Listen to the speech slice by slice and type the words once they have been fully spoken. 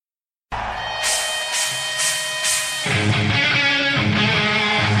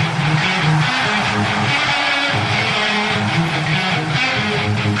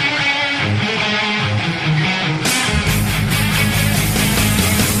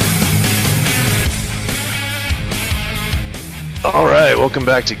All right, welcome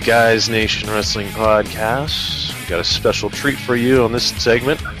back to Guys Nation Wrestling Podcast. We got a special treat for you on this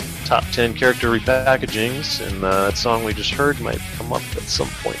segment, top 10 character repackagings, and that song we just heard might come up at some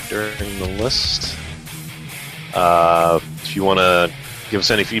point during the list. If you want to give us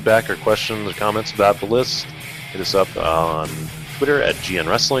any feedback or questions or comments about the list, hit us up on Twitter at GN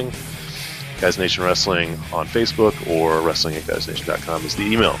Wrestling, Guys Nation Wrestling on Facebook, or wrestling@guysnation.com is the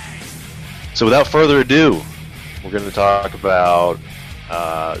email. So without further ado, we're going to talk about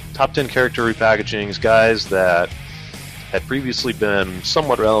top 10 character repackagings, guys that had previously been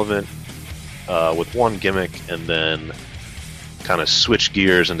somewhat relevant with one gimmick and then kind of switch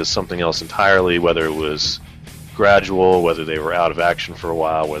gears into something else entirely, whether it was gradual, whether they were out of action for a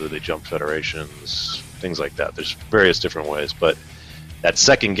while, whether they jumped federations, things like that. There's various different ways, but that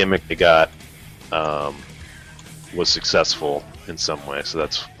second gimmick they got was successful in some way, so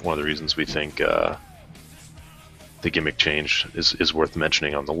that's one of the reasons we think the gimmick change is worth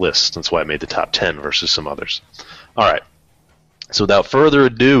mentioning on the list. That's why I made the top 10 versus some others. All right. So without further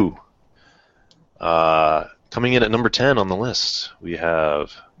ado, coming in at number 10 on the list, we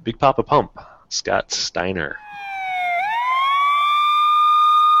have Big Papa Pump, Scott Steiner.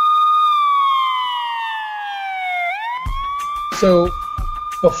 So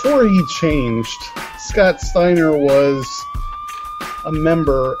before he changed, Scott Steiner was a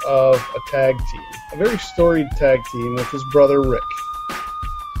member of a tag team, a very storied tag team with his brother Rick.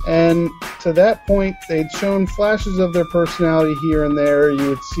 And to that point, they'd shown flashes of their personality here and there. You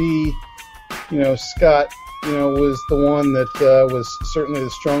would see, Scott, was the one that was certainly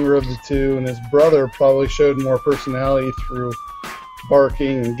the stronger of the two, and his brother probably showed more personality through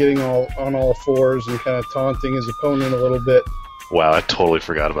barking and getting on all fours and kind of taunting his opponent a little bit. Wow, I totally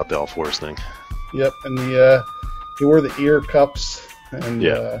forgot about the all fours thing. Yep, and he wore the ear cups. And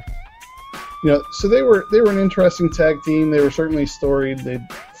yeah. So they were an interesting tag team. They were certainly storied. They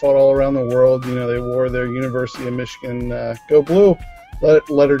fought all around the world. They wore their University of Michigan Go Blue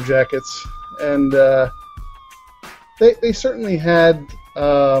letter jackets, and they certainly had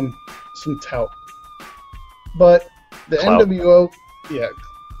some tout. But the Clout. NWO, yeah,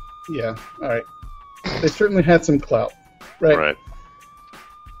 all right. They certainly had some clout, right? Right.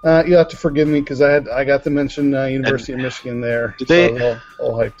 You have to forgive me because I got to mention University of Michigan there. Did they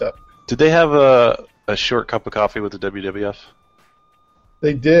all hyped up? Did they have a short cup of coffee with the WWF?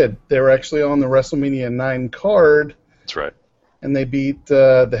 They did. They were actually on the WrestleMania 9 card. That's right. And they beat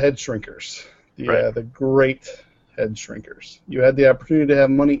the Head Shrinkers, Right. the great Head Shrinkers. You had the opportunity to have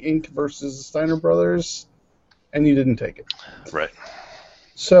Money Inc. versus the Steiner Brothers, and you didn't take it. Right.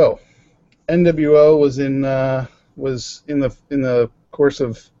 So, NWO was in the course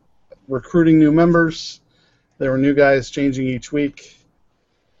of recruiting new members. There were new guys changing each week,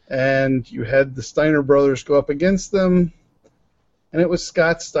 and you had the Steiner brothers go up against them, and it was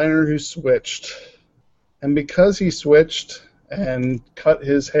Scott Steiner who switched. And because he switched and cut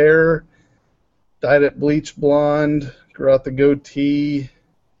his hair, dyed it bleach blonde, grew out the goatee,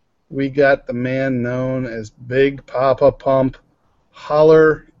 we got the man known as Big Papa Pump.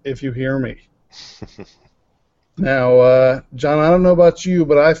 Holler if you hear me. Now, John, I don't know about you,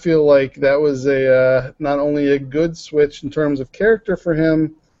 but I feel like that was not only a good switch in terms of character for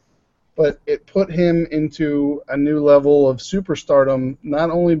him, but it put him into a new level of superstardom, not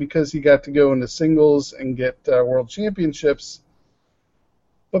only because he got to go into singles and get world championships,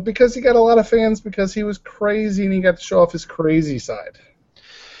 but because he got a lot of fans because he was crazy and he got to show off his crazy side.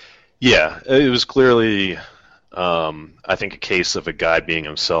 Yeah, it was clearly, I think, a case of a guy being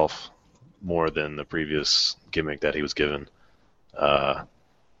himself more than the previous gimmick that he was given.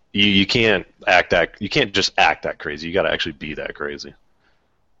 You can't just act that crazy. You got to actually be that crazy.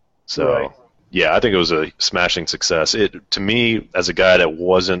 So, Right. Yeah, I think it was a smashing success. To me, as a guy that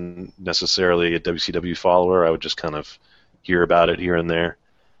wasn't necessarily a WCW follower, I would just kind of hear about it here and there.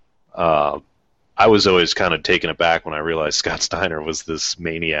 I was always kind of taken aback when I realized Scott Steiner was this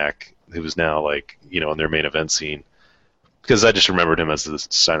maniac who was now in their main event scene, because I just remembered him as the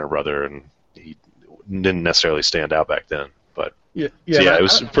Steiner brother, and he didn't necessarily stand out back then. But it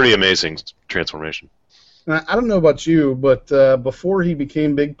was a pretty amazing transformation. I don't know about you, but before he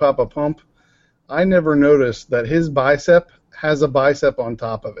became Big Papa Pump, I never noticed that his bicep has a bicep on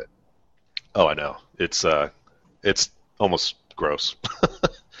top of it. Oh, I know. It's almost gross.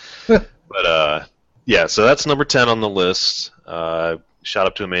 But yeah, so that's number 10 on the list. Shot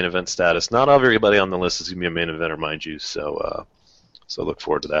up to a main event status. Not everybody on the list is going to be a main eventer, mind you, so look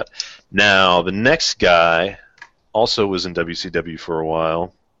forward to that. Now, the next guy also was in WCW for a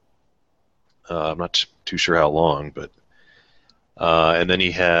while. I'm not too sure how long, but and then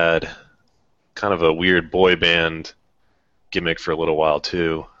he had kind of a weird boy band gimmick for a little while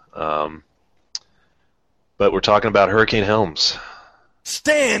too. But we're talking about Hurricane Helms.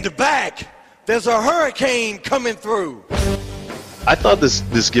 Stand back! There's a hurricane coming through. I thought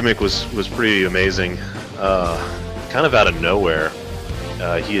this gimmick was pretty amazing. Kind of out of nowhere.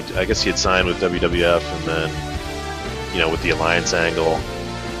 I guess he had signed with WWF, and then with the Alliance angle.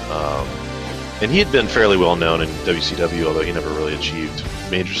 And he had been fairly well known in WCW, although he never really achieved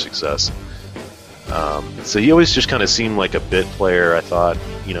major success. So he always just kind of seemed like a bit player, I thought,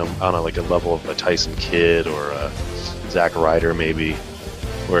 on a level of a Tyson Kidd or a Zack Ryder maybe,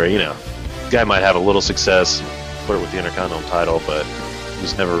 where, the guy might have a little success, flirt with the Intercontinental title, but he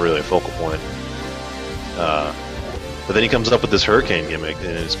was never really a focal point. But then he comes up with this Hurricane gimmick, and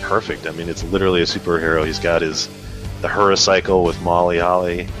it's perfect. I mean, it's literally a superhero. He's got the Hurricycle with Molly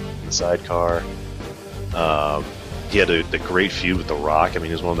Holly in the sidecar. He had a great feud with The Rock. I mean,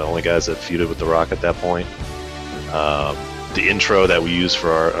 he was one of the only guys that feuded with The Rock at that point. The intro that we use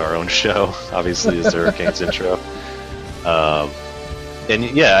for our own show, obviously, is the Hurricane's intro.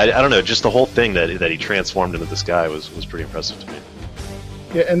 And yeah, I don't know, just the whole thing that he transformed into this guy was pretty impressive to me.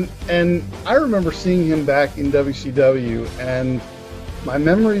 Yeah, and I remember seeing him back in WCW, and my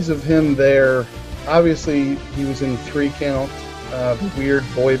memories of him there, obviously he was in 3 Count, weird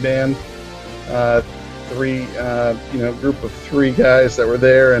boy band, group of 3 guys that were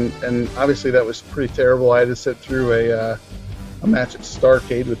there, and obviously that was pretty terrible. I had to sit through a match at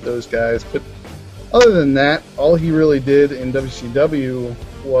Starrcade with those guys, but other than that, all he really did in WCW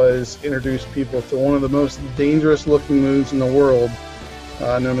was introduce people to one of the most dangerous looking moves in the world,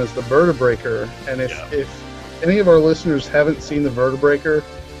 known as the Vertebreaker. And if any of our listeners haven't seen the Vertebreaker,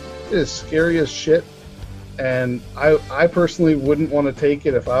 it is scary as shit. And I personally wouldn't want to take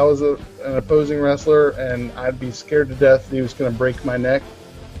it if I was an opposing wrestler, and I'd be scared to death that he was going to break my neck.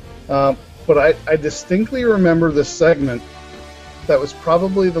 But I distinctly remember this segment that was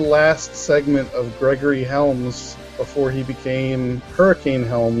probably the last segment of Gregory Helms before he became Hurricane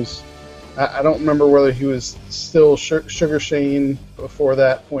Helms. I don't remember whether he was still Sugar Shane before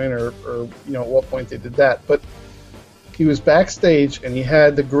that point or at what point they did that. But he was backstage, and he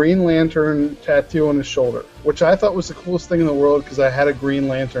had the Green Lantern tattoo on his shoulder, which I thought was the coolest thing in the world because I had a Green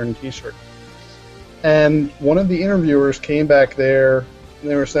Lantern t-shirt. And one of the interviewers came back there, and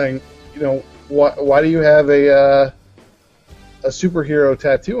they were saying, why do you have a superhero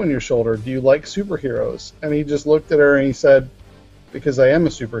tattoo on your shoulder? Do you like superheroes? And he just looked at her and he said, because I am a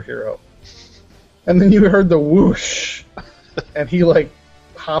superhero. And then you heard the whoosh, and he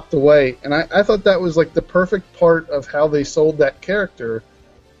hopped away. And I thought that was the perfect part of how they sold that character,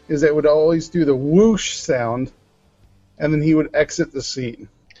 is it would always do the whoosh sound, and then he would exit the scene.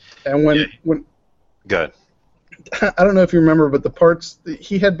 And when Good. I don't know if you remember, but the parts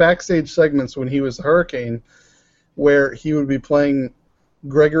he had backstage segments when he was the Hurricane, where he would be playing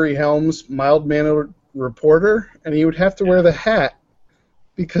Gregory Helms, mild-mannered reporter, and he would have to wear the hat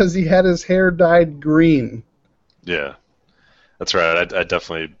because he had his hair dyed green. Yeah, that's right. I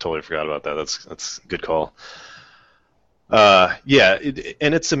definitely totally forgot about that. That's a good call. And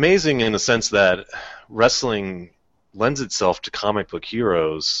it's amazing in the sense that wrestling lends itself to comic book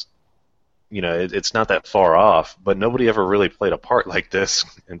heroes. It's not that far off, but nobody ever really played a part like this,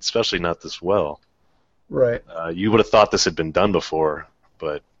 and especially not this well. Right. You would have thought this had been done before,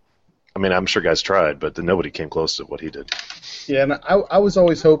 but I mean, I'm sure guys tried, but nobody came close to what he did. Yeah, and I was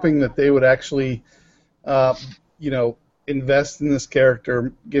always hoping that they would actually, invest in this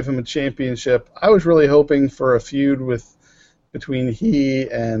character, give him a championship. I was really hoping for a feud between he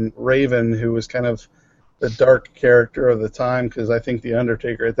and Raven, who was kind of the dark character of the time, because I think The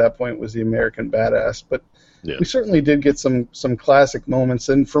Undertaker at that point was the American Badass. But we certainly did get some classic moments.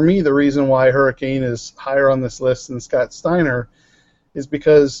 And for me, the reason why Hurricane is higher on this list than Scott Steiner is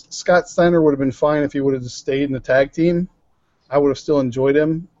because Scott Steiner would have been fine if he would have just stayed in the tag team. I would have still enjoyed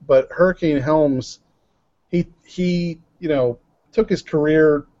him. But Hurricane Helms, he took his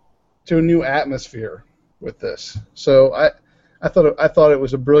career to a new atmosphere with this. So I thought it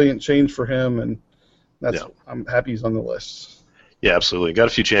was a brilliant change for him, and I'm happy he's on the list. Yeah, absolutely. Got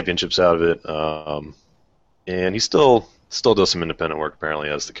a few championships out of it, and he still does some independent work apparently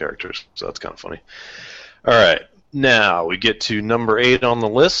as the characters. So that's kind of funny. All right, now we get to number 8 on the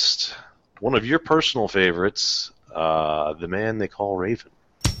list. One of your personal favorites, the man they call Raven.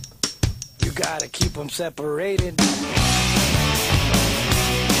 You gotta keep them separated.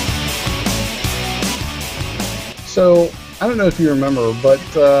 So, I don't know if you remember, but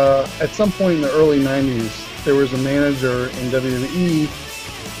at some point in the early 90s, there was a manager in WWE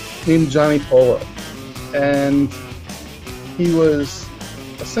named Johnny Polo. And he was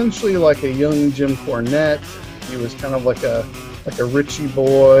essentially like a young Jim Cornette. He was kind of like a Richie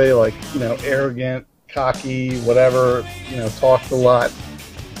boy, like, arrogant, cocky, whatever, talked a lot.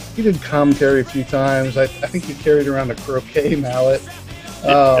 He did commentary a few times. I think he carried around a croquet mallet.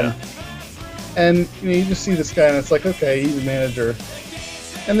 And you just see this guy, and it's like, okay, he's a manager.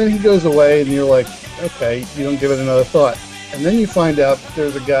 And then he goes away, and you're like, okay, you don't give it another thought. And then you find out that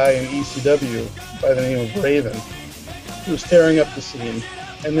there's a guy in ECW by the name of Raven who's tearing up the scene.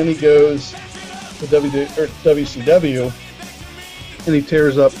 And then he goes to WCW, and he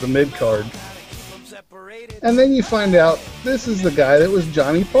tears up the mid-card. And then you find out this is the guy that was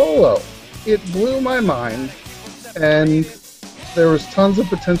Johnny Polo. It blew my mind. And there was tons of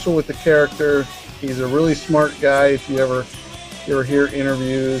potential with the character. He's a really smart guy. If you ever hear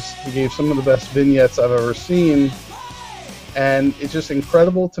interviews, he gave some of the best vignettes I've ever seen. And it's just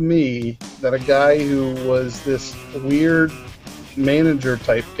incredible to me that a guy who was this weird manager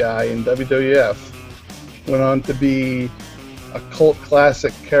type guy in WWF went on to be a cult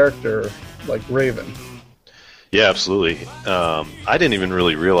classic character like Raven. Yeah, absolutely. I didn't even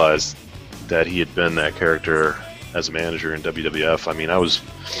really realize that he had been that character as a manager in WWF. I mean, I was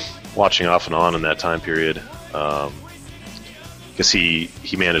watching off and on in that time period. Because he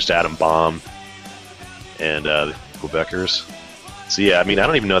managed Adam Bomb and the Quebecers. So yeah, I mean, I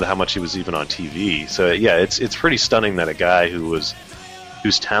don't even know how much he was even on TV. So yeah, it's pretty stunning that a guy whose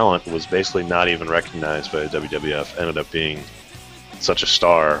talent was basically not even recognized by the WWF ended up being such a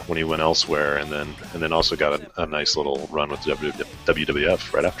star when he went elsewhere, and then also got a nice little run with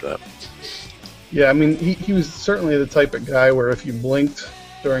WWF right after that. Yeah, I mean, he was certainly the type of guy where if you blinked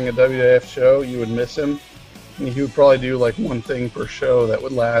during a WWF show, you would miss him. I mean, he would probably do like one thing per show that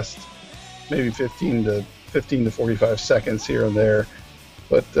would last maybe 15 to 45 seconds here and there.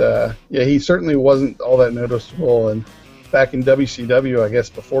 But yeah, he certainly wasn't all that noticeable. And back in WCW, I guess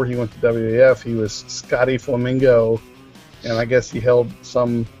before he went to WWF, he was Scotty Flamingo, and I guess he held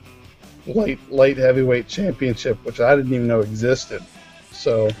some light heavyweight championship, which I didn't even know existed.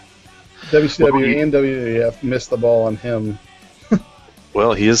 So WCW and WWF missed the ball on him.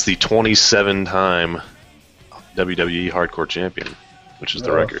 Well, he is the 27-time WWE Hardcore Champion, which is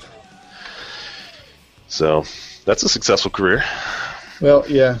the record. So that's a successful career. Well,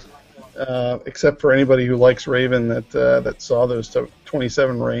 yeah, except for anybody who likes Raven that saw those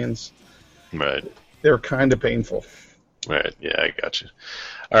 27 reigns. Right. They were kind of painful. Right, yeah, I got you.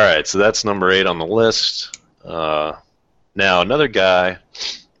 All right, so that's number 8 on the list. Now, another guy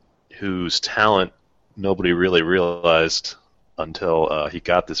whose talent nobody really realized until he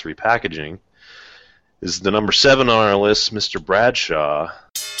got this repackaging is the number 7 on our list, Mr. Bradshaw.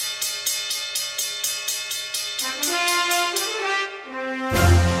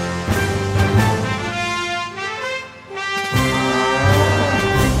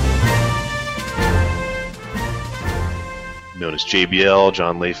 Known as JBL,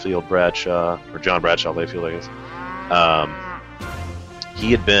 John Layfield Bradshaw, or John Bradshaw Layfield, I guess. He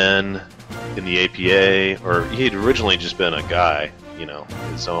had been in the APA, or he had originally just been a guy,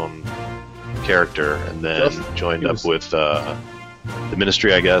 his own character, and then joined up with the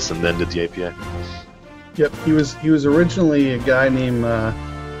Ministry, I guess, and then did the APA. Yep, he was originally a guy named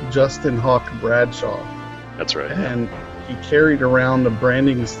Justin Hawk Bradshaw. That's right. And he carried around a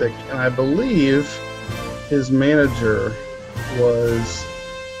branding stick, and I believe his manager was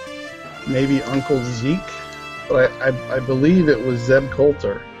maybe Uncle Zeke, but I believe it was Zeb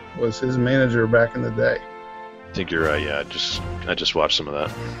Coulter was his manager back in the day. I think you're right. Yeah, I just watched some of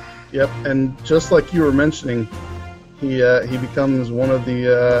that. Yep, and just like you were mentioning, he becomes one of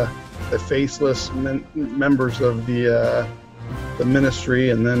the faceless members of the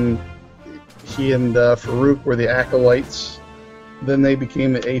Ministry, and then he and Farouk were the acolytes. Then they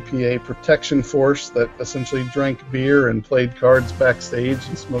became the APA protection force that essentially drank beer and played cards backstage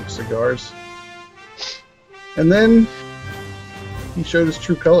and smoked cigars. And then he showed his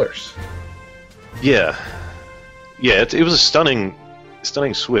true colors. Yeah, it was a stunning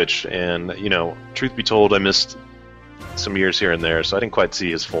switch, and truth be told, I missed some years here and there, so I didn't quite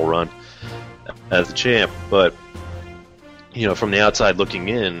see his full run as the champ. But from the outside looking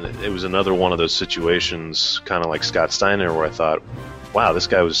in, it was another one of those situations, kind of like Scott Steiner, where I thought, wow, this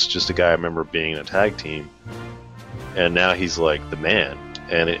guy was just a guy I remember being in a tag team, and now he's like the man,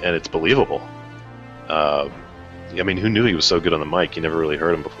 and it's believable. I mean, who knew he was so good on the mic? You never really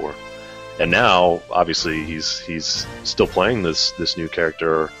heard him before. And now, obviously, he's still playing this new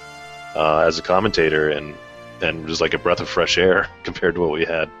character as a commentator, and just like a breath of fresh air compared to what we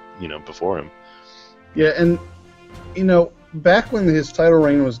had, before him. Yeah, and back when his title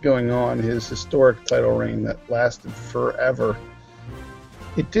reign was going on, his historic title reign that lasted forever,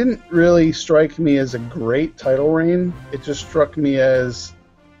 It didn't really strike me as a great title reign. It just struck me as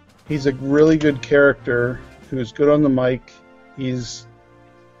he's a really good character who's good on the mic. He's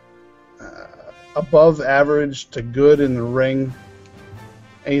above average to good in the ring.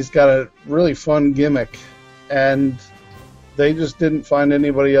 And he's got a really fun gimmick. And they just didn't find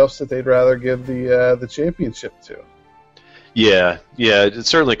anybody else that they'd rather give the championship to. Yeah, it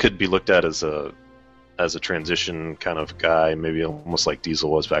certainly could be looked at as a transition kind of guy, maybe almost like Diesel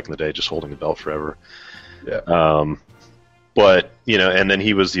was back in the day, just holding the belt forever. Yeah. But and then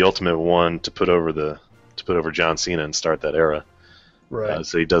he was the ultimate one to put over John Cena and start that era. Right.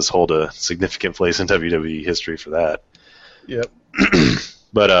 So he does hold a significant place in WWE history for that. Yep.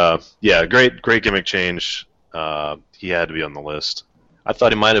 But great gimmick change. He had to be on the list. I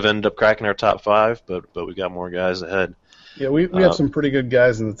thought he might have ended up cracking our top 5, but we got more guys ahead. Yeah, we have some pretty good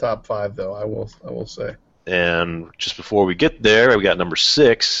guys in the top 5, though. I will say. And just before we get there, we got number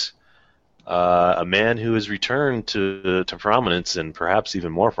 6, a man who has returned to prominence and perhaps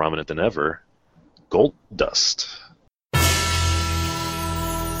even more prominent than ever, Goldust.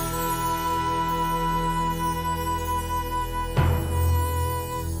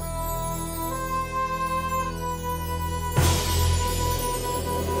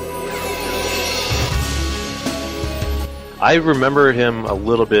 I remember him a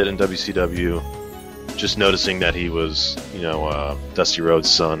little bit in WCW, just noticing that he was, Dusty Rhodes'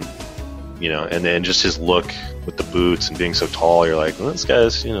 son, and then just his look with the boots and being so tall, you're like, well, this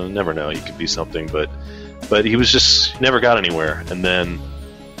guy's, never know, he could be something, but he was just never got anywhere. And then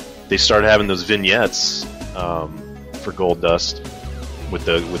they started having those vignettes for Goldust with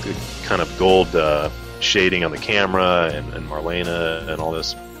the kind of gold shading on the camera and Marlena and all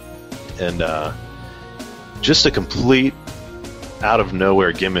this, and just a complete out of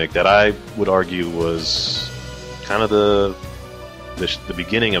nowhere gimmick that I would argue was kind of the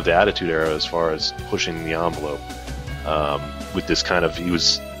beginning of the Attitude Era as far as pushing the envelope. With this kind of, he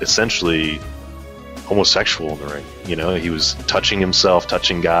was essentially homosexual in the ring. He was touching himself,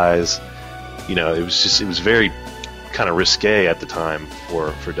 touching guys. It was very kind of risque at the time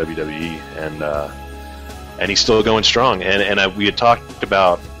for WWE, and he's still going strong. And we had talked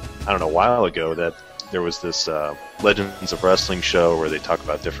about, I don't know, a while ago that there was this Legends of Wrestling show where they talk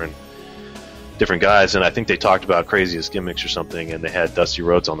about different guys, and I think they talked about craziest gimmicks or something, and they had Dusty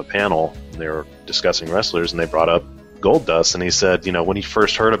Rhodes on the panel, and they were discussing wrestlers, and they brought up Goldust, and he said, when he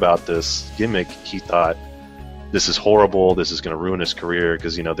first heard about this gimmick, he thought, this is horrible, this is going to ruin his career,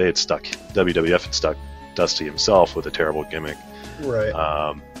 because, WWF had stuck Dusty himself with a terrible gimmick.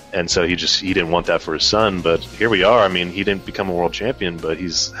 Right. And so he didn't want that for his son, but here we are. I mean, he didn't become a world champion, but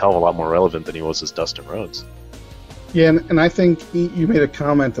he's a hell of a lot more relevant than he was as Dustin Rhodes. Yeah, and I think you made a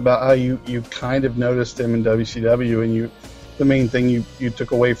comment about how you kind of noticed him in WCW, and the main thing you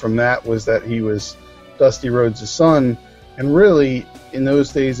took away from that was that he was Dusty Rhodes' son, and really, in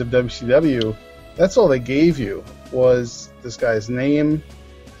those days of WCW, that's all they gave you was this guy's name,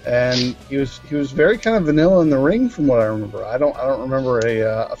 and he was very kind of vanilla in the ring from what I remember. I don't remember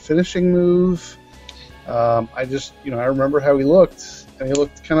a finishing move. I remember how he looked, and he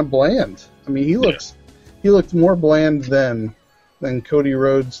looked kind of bland. I mean, he looked more bland then than Cody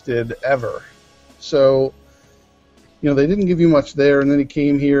Rhodes did ever. So, they didn't give you much there, and then he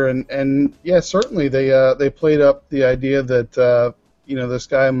came here, and yeah, certainly they played up the idea that this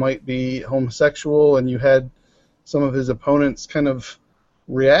guy might be homosexual, and you had some of his opponents kind of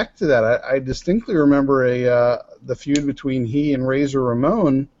react to that. I distinctly remember the feud between he and Razor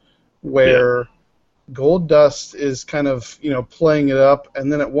Ramon, where Goldust is kind of playing it up,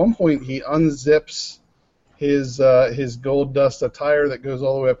 and then at one point he unzips his Goldust attire that goes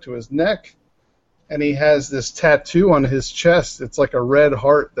all the way up to his neck, and he has this tattoo on his chest. It's like a red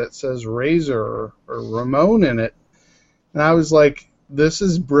heart that says Razor or Ramon in it, and I was like, this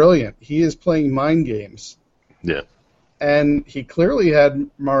is brilliant. He is playing mind games. Yeah. And he clearly had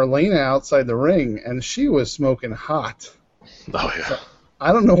Marlena outside the ring, and she was smoking hot. Oh yeah. So,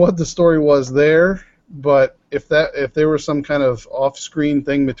 I don't know what the story was there, but if there was some kind of off-screen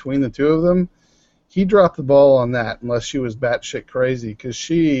thing between the two of them, he dropped the ball on that, unless she was batshit crazy, because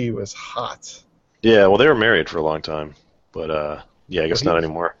she was hot. Yeah, well, they were married for a long time, but I guess not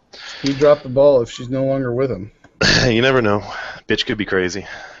anymore. He dropped the ball if she's no longer with him. You never know. Bitch could be crazy.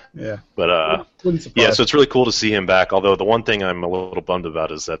 Yeah. But yeah, so it's really cool to see him back. Although the one thing I'm a little bummed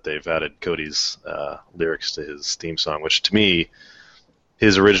about is that they've added Cody's lyrics to his theme song, which to me,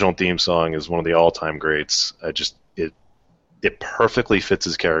 his original theme song is one of the all-time greats. It perfectly fits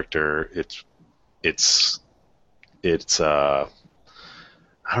his character. It's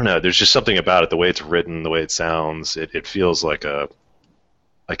I don't know. There's just something about it. The way it's written, the way it sounds. It feels like a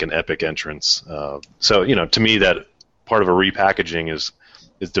like an epic entrance. So to me, that part of a repackaging is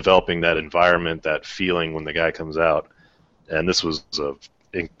developing that environment, that feeling when the guy comes out. And this was a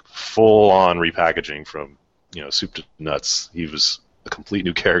full-on repackaging from soup to nuts. He was a complete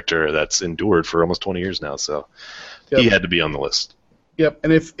new character that's endured for almost 20 years now. So he had to be on the list. Yep.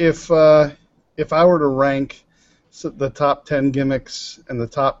 And if I were to rank the top 10 gimmicks and the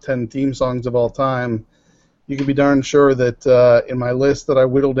top 10 theme songs of all time, you can be darn sure that in my list that I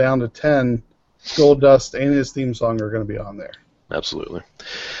whittled down to 10, Goldust and his theme song are going to be on there. Absolutely.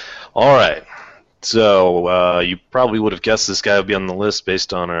 All right. So you probably would have guessed this guy would be on the list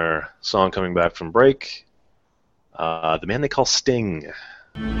based on our song coming back from break. The man they call Sting.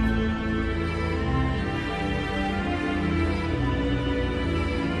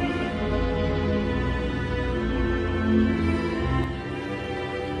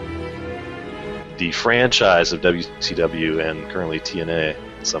 The franchise of WCW and currently TNA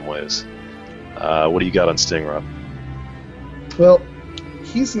in some ways. What do you got on Sting, Rob? Well,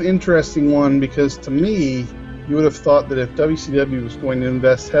 he's an interesting one because to me, you would have thought that if WCW was going to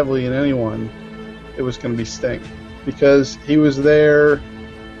invest heavily in anyone, it was going to be Sting. Because he was there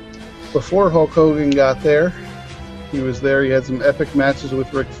before Hulk Hogan got there. He was there. He had some epic matches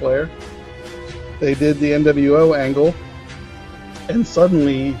with Ric Flair. They did the NWO angle. And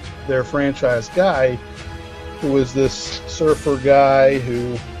suddenly, their franchise guy, who was this surfer guy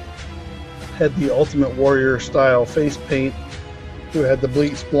who had the Ultimate Warrior style face paint, who had the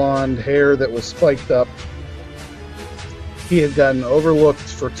bleached blonde hair that was spiked up, he had gotten overlooked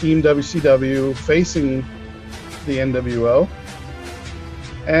for Team WCW facing the NWO,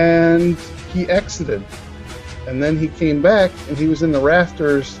 and he exited. And then he came back, and he was in the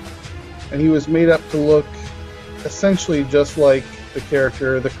rafters, and he was made up to look essentially just like the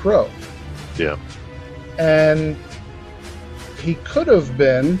character The Crow. Yeah. And he could have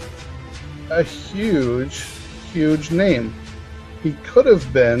been a huge, huge name. He could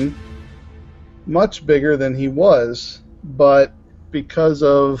have been much bigger than he was, but because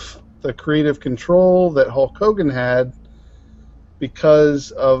of the creative control that Hulk Hogan had,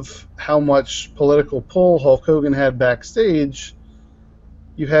 because of how much political pull Hulk Hogan had backstage,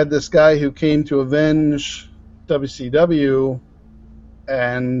 you had this guy who came to avenge WCW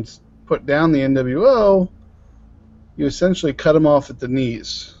and put down the NWO. You essentially cut him off at the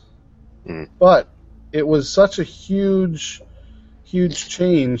knees. But it was such a huge, huge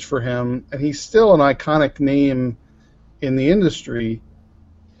change for him, and he's still an iconic name in the industry,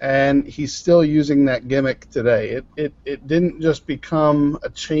 and he's still using that gimmick today. It didn't just become a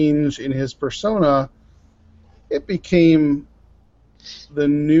change in his persona, it became the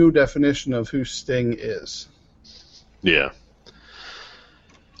new definition of who Sting is. Yeah.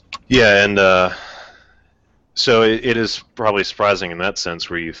 Yeah, and so it is probably surprising in that sense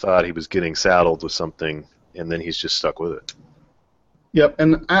where you thought he was getting saddled with something, and then he's just stuck with it. Yep,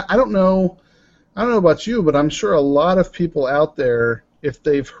 and I don't know about you, but I'm sure a lot of people out there, if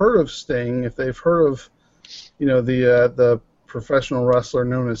they've heard of Sting, if they've heard of, the professional wrestler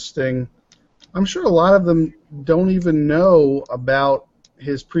known as Sting, I'm sure a lot of them don't even know about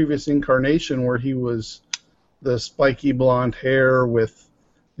his previous incarnation where he was the spiky blonde hair with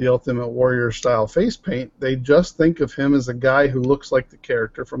the Ultimate Warrior style face paint. They just think of him as a guy who looks like the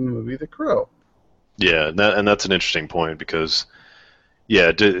character from the movie The Crow. Yeah, and that's an interesting point because, yeah,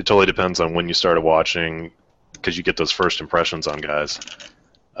 it totally depends on when you started watching, because you get those first impressions on guys.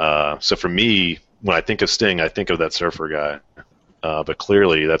 So for me, when I think of Sting, I think of that surfer guy, but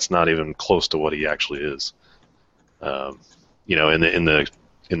clearly that's not even close to what he actually is. In the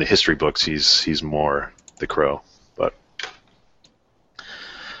history books, he's more the Crow. But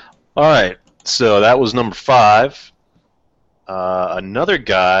all right, so that was number 5. Another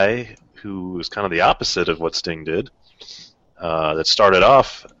guy who was kind of the opposite of what Sting did, that started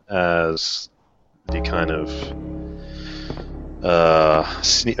off as the kind of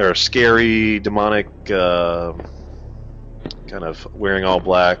scary, demonic, kind of wearing all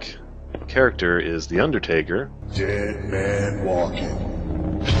black character, is The Undertaker. Dead man walking.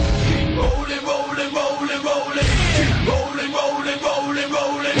 Keep rolling, rolling, rolling, rolling. Keep rolling, rolling, rolling,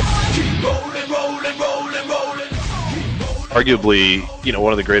 rolling. Keep rolling, rolling, rolling, rolling. Arguably,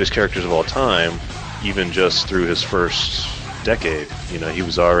 one of the greatest characters of all time, even just through his first decade. He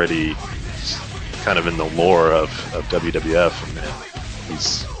was already kind of in the lore of WWF, and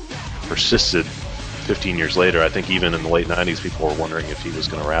he's persisted 15 years later. I think even in the late 90s, people were wondering if he was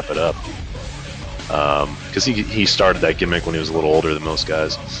going to wrap it up. Because he started that gimmick when he was a little older than most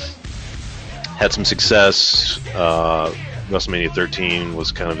guys. Had some success. WrestleMania 13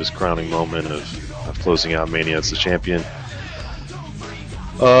 was kind of his crowning moment of closing out Mania as the champion.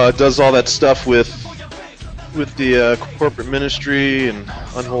 Does all that stuff with the corporate ministry and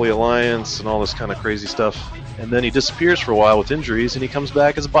Unholy Alliance and all this kind of crazy stuff. And then he disappears for a while with injuries, and he comes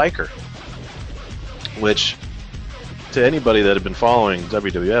back as a biker. Which, to anybody that had been following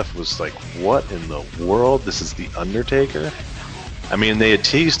WWF, was like, what in the world? This is The Undertaker? I mean, they had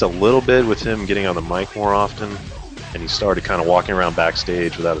teased a little bit with him getting on the mic more often, and he started kind of walking around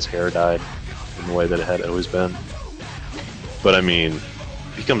backstage without his hair dyed in the way that it had always been. But, I mean,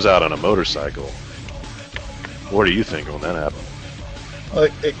 he comes out on a motorcycle. What do you think when that happened?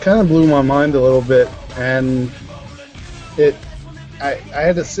 It kind of blew my mind a little bit, and I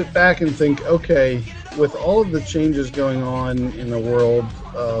had to sit back and think, okay, with all of the changes going on in the world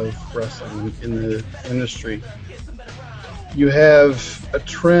of wrestling, in the industry, you have a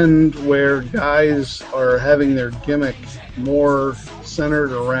trend where guys are having their gimmick more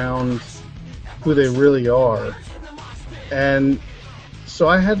centered around who they really are. And so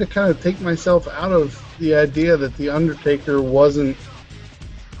I had to kind of take myself out of the idea that The Undertaker wasn't,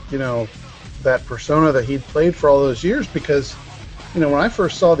 that persona that he'd played for all those years, because, when I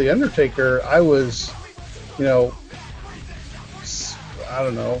first saw The Undertaker, I was, I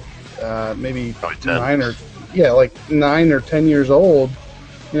don't know, maybe 9 or 10 years old,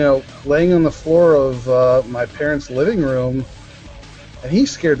 laying on the floor of my parents' living room, and he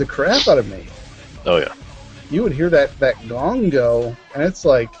scared the crap out of me. Oh, yeah. You would hear that gong go, and it's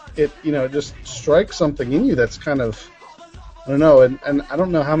like, it just strikes something in you that's kind of, I don't know, and I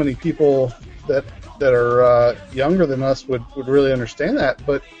don't know how many people that are younger than us would really understand that,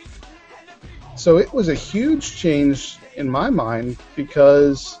 but so it was a huge change in my mind,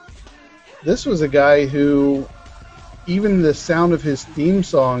 because this was a guy who, even the sound of his theme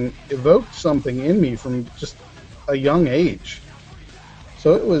song evoked something in me from just a young age.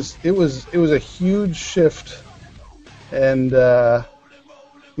 So it was a huge shift, and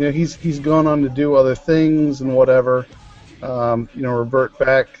he's gone on to do other things and whatever, revert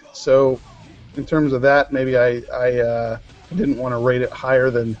back. So in terms of that, maybe I didn't want to rate it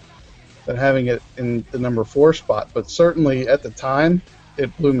higher than having it in the number 4 spot, but certainly at the time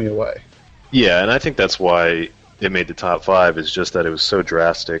it blew me away. Yeah, and I think that's why it made the top 5, is just that it was so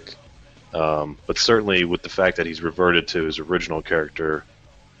drastic. But certainly with the fact that he's reverted to his original character,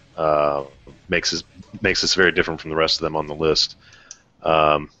 makes this very different from the rest of them on the list.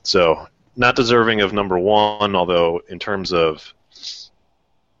 So not deserving of number 1, although in terms of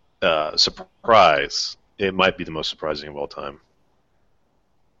surprise, it might be the most surprising of all time.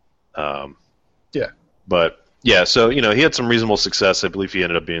 Yeah. But yeah, so he had some reasonable success. I believe he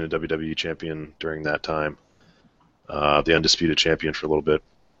ended up being the WWE champion during that time, the undisputed champion for a little bit.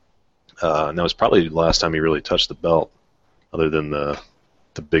 And that was probably the last time he really touched the belt, other than the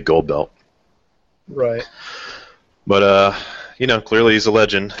big gold belt. Right. But clearly he's a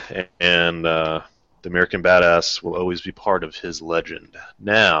legend, and the American Badass will always be part of his legend.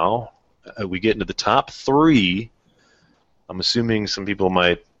 Now we get into the top 3. I'm assuming some people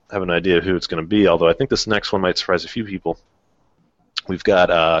might have an idea of who it's going to be, although I think this next one might surprise a few people. We've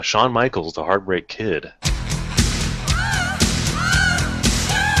got Shawn Michaels, the Heartbreak Kid. I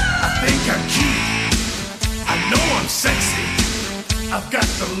think I'm cute. I know I'm sexy. I've got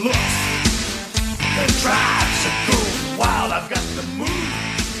the looks that drives to go wild. I've got the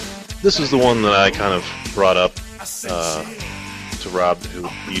move. This is the one that I kind of brought up to Rob, who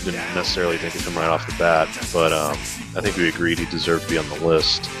you didn't necessarily think of him right off the bat, but I think we agreed he deserved to be on the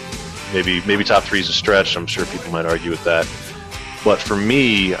list. Maybe top 3 is a stretch. I'm sure people might argue with that. But for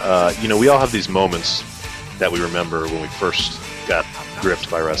me, we all have these moments that we remember when we first got gripped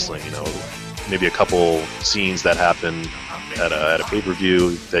by wrestling. Maybe a couple scenes that happened at a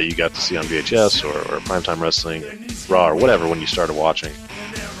pay-per-view that you got to see on VHS or Primetime Wrestling, Raw, or whatever when you started watching,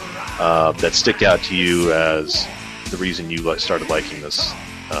 that stick out to you as the reason you started liking this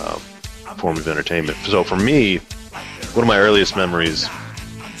form of entertainment. So for me, one of my earliest memories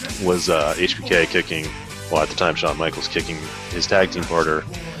was HBK kicking, at the time Shawn Michaels kicking his tag team partner,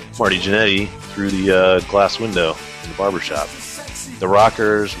 Marty Jannetty, through the glass window in the barbershop. The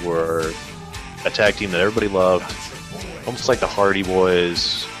Rockers were a tag team that everybody loved, almost like the Hardy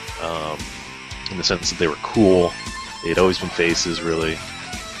Boys, in the sense that they were cool. They had always been faces, really.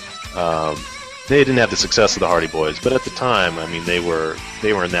 They didn't have the success of the Hardy Boys, but at the time, they were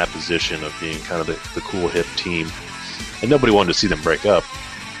in that position of being kind of the cool, hip team, and nobody wanted to see them break up.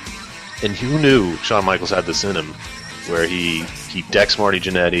 And who knew Shawn Michaels had this in him, where he decks Marty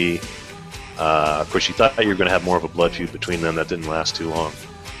Jannetty. Of course, you thought you were going to have more of a blood feud between them. That didn't last too long.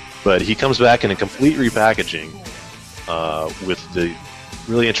 But he comes back in a complete repackaging with the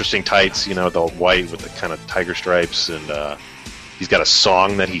really interesting tights, the white with the kind of tiger stripes, and He's got a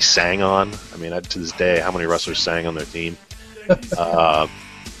song that he sang on. I mean, to this day, how many wrestlers sang on their theme?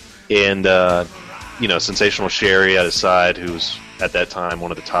 Sensational Sherry at his side, who's at that time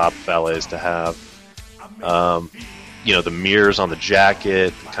one of the top valets to have. The mirrors on the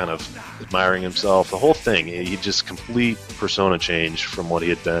jacket, kind of admiring himself. The whole thing, he just complete persona change from what he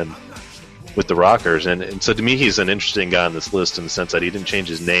had been with the Rockers. And so to me, he's an interesting guy on this list in the sense that he didn't change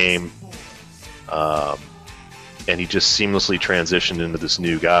his name. And he just seamlessly transitioned into this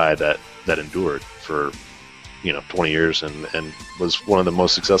new guy that endured for 20 years and was one of the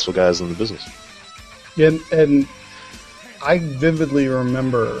most successful guys in the business. Yeah, and I vividly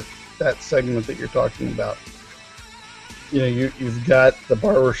remember that segment that you're talking about. You've got the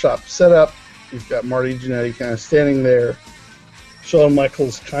barbershop set up, you've got Marty Jannetty kind of standing there, Shawn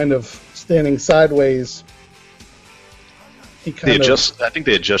Michaels kind of standing sideways. I think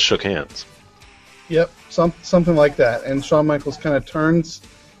they had just shook hands. Yep, something like that. And Shawn Michaels kind of turns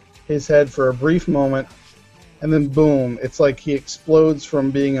his head for a brief moment, and then boom, it's like he explodes from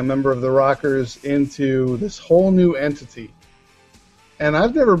being a member of the Rockers into this whole new entity. And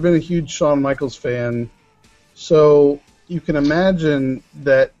I've never been a huge Shawn Michaels fan, so you can imagine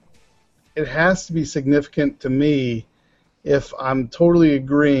that it has to be significant to me if I'm totally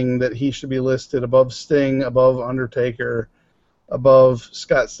agreeing that he should be listed above Sting, above Undertaker, above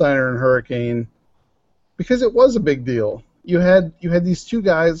Scott Steiner and Hurricane, because it was a big deal. You had these two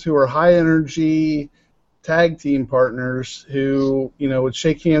guys who were high energy tag team partners who would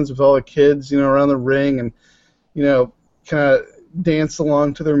shake hands with all the kids around the ring and kind of dance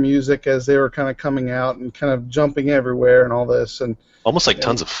along to their music as they were kind of coming out and kind of jumping everywhere and all this, and almost like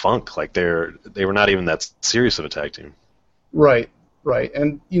Tons of Funk. Like they were not even that serious of a tag team. Right.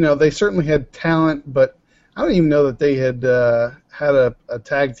 And they certainly had talent, but I don't even know that they had had a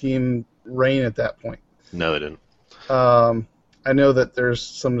tag team reign at that point. No, they didn't. I know that there's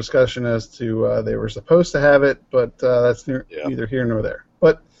some discussion as to they were supposed to have it, but that's neither here nor there.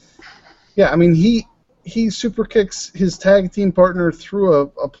 But yeah, I mean, he super kicks his tag team partner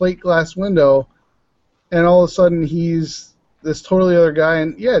through a plate glass window, and all of a sudden he's this totally other guy.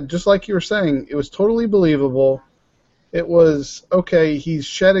 And yeah, just like you were saying, it was totally believable. It was okay. He's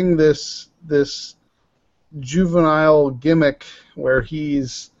shedding this juvenile gimmick where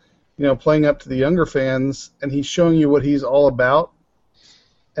he's playing up to the younger fans, and he's showing you what he's all about.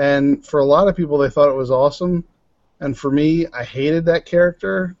 And for a lot of people, they thought it was awesome. And for me, I hated that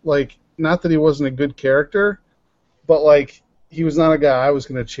character. Like, not that he wasn't a good character, but like he was not a guy I was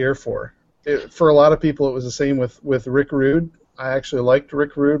going to cheer for. For a lot of people, it was the same with Rick Rude. I actually liked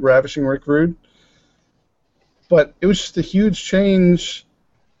Rick Rude, Ravishing Rick Rude. But it was just a huge change,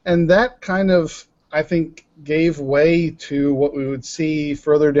 and that kind of, I think, gave way to what we would see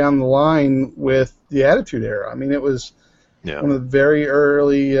further down the line with the Attitude Era. I mean, it was one of the very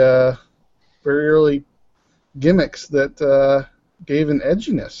early gimmicks that gave an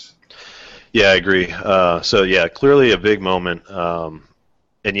edginess. Yeah, I agree. Clearly a big moment.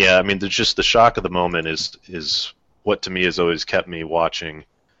 And yeah, I mean, there's just the shock of the moment is what to me has always kept me watching.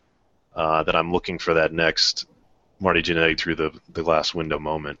 That I'm looking for that next Marty Jannetty through the glass window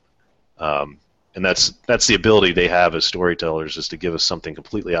moment. And that's the ability they have as storytellers, is to give us something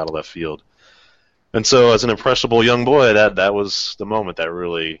completely out of left field. And so, as an impressionable young boy, that was the moment that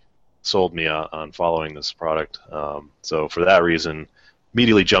really sold me on following this product. So for that reason,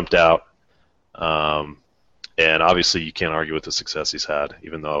 immediately jumped out. And obviously, you can't argue with the success he's had,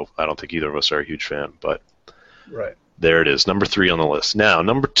 even though I don't think either of us are a huge fan. But right there it is, number 3 on the list. Now,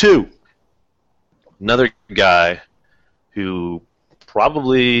 number 2, another guy who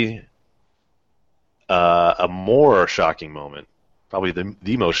probably a more shocking moment, probably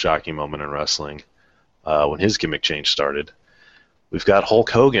the most shocking moment in wrestling, when his gimmick change started. We've got Hulk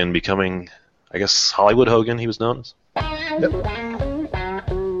Hogan becoming, I guess, Hollywood Hogan, he was known as. Yep.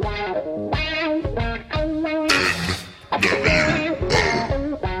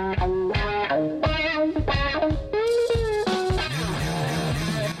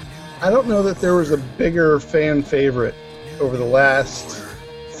 I don't know that there was a bigger fan favorite over the last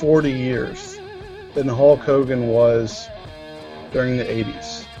 40 years than Hulk Hogan was during the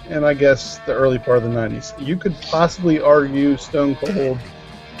 80s, and I guess the early part of the 90s. You could possibly argue Stone Cold,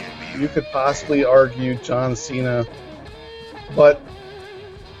 you could possibly argue John Cena, but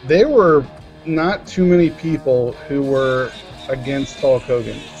there were not too many people who were against Hulk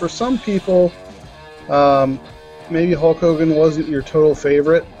Hogan. For some people, maybe Hulk Hogan wasn't your total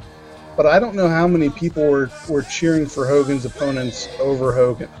favorite, but I don't know how many people were cheering for Hogan's opponents over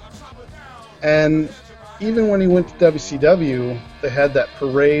Hogan. And even when he went to WCW, they had that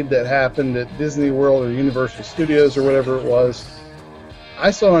parade that happened at Disney World or Universal Studios or whatever it was.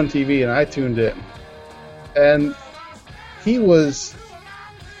 I saw on TV and I tuned in, and he was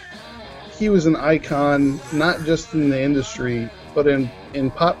an icon not just in the industry but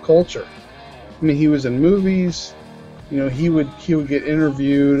in pop culture. I mean, he was in movies. You know, he would get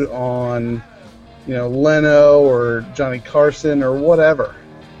interviewed on, you know, Leno or Johnny Carson or whatever.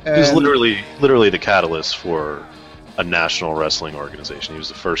 And He was literally the catalyst for a national wrestling organization. He was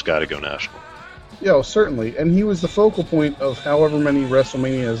the first guy to go national. Yeah, certainly. And he was the focal point of however many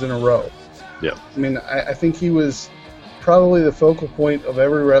WrestleManias in a row. Yeah. I mean, I think he was probably the focal point of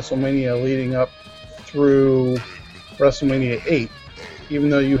every WrestleMania leading up through WrestleMania 8, even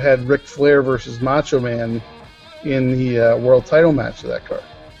though you had Ric Flair versus Macho Man in the world title match of that card.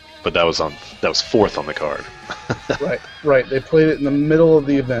 But that was fourth on the card. Right. They played it in the middle of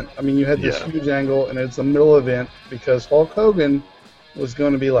the event. I mean, you had this huge angle, and it's the middle of the event because Hulk Hogan was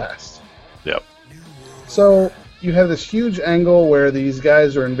going to be last. Yep. So you have this huge angle where these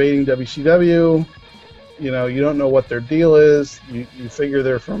guys are invading WCW. You know, you don't know what their deal is. You figure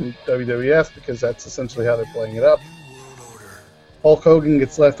they're from WWF because that's essentially how they're playing it up. Hulk Hogan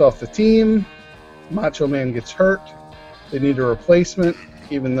gets left off the team. Macho Man gets hurt. They need a replacement,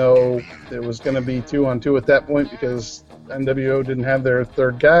 even though it was going to be 2-on-2 at that point because NWO didn't have their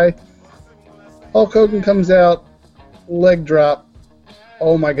third guy. Hulk Hogan comes out, leg drop.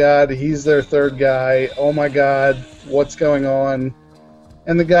 Oh my God, he's their third guy. Oh my God, what's going on?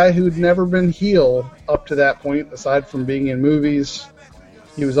 And the guy who'd never been heel up to that point, aside from being in movies,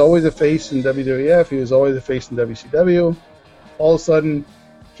 he was always a face in WWF, he was always a face in WCW. All of a sudden,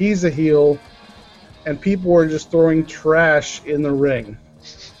 he's a heel, and people were just throwing trash in the ring.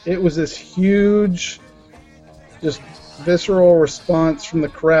 It was this huge, just visceral response from the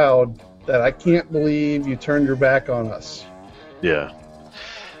crowd that I can't believe you turned your back on us. Yeah.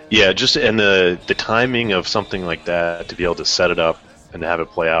 Yeah, just and the timing of something like that, to be able to set it up and to have it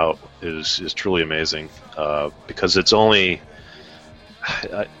play out is truly amazing. Because it's only...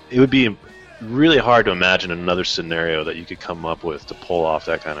 It would be really hard to imagine another scenario that you could come up with to pull off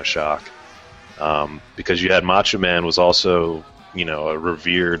that kind of shock. Because you had Macho Man was also, you know, a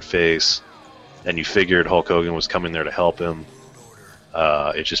revered face, and you figured Hulk Hogan was coming there to help him.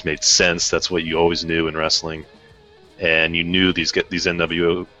 It just made sense. That's what you always knew in wrestling. And you knew these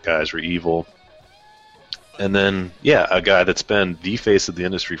NWO guys were evil. And then, yeah, a guy that's been the face of the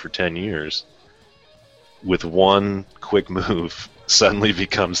industry for 10 years, with one quick move, suddenly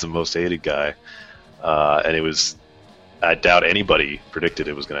becomes the most hated guy. And it was, I doubt anybody predicted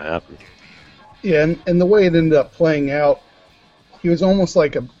it was going to happen. Yeah, and the way it ended up playing out, he was almost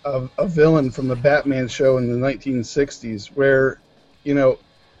like a villain from the Batman show in the 1960s, where, you know,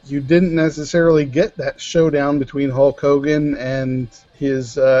 you didn't necessarily get that showdown between Hulk Hogan and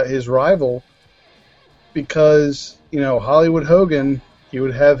his rival because, you know, Hollywood Hogan, he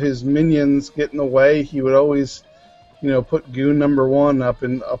would have his minions get in the way. He would always, you know, put goon number 1 up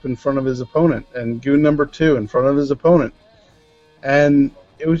in front of his opponent and goon number 2 in front of his opponent. And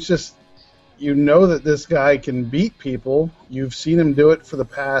it was just, you know that this guy can beat people. You've seen him do it for the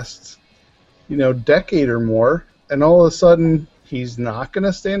past, you know, decade or more. And all of a sudden, he's not going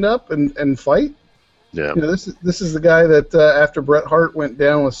to stand up and fight. Yeah. You know, this is the guy that after Bret Hart went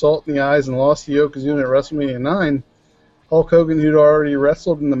down with salt in the eyes and lost to Yokozuna at WrestleMania 9, Hulk Hogan, who'd already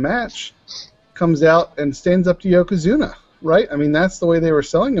wrestled in the match, comes out and stands up to Yokozuna. Right? I mean, that's the way they were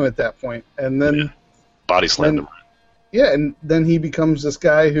selling him at that point. And then body slammed him. Yeah, and then he becomes this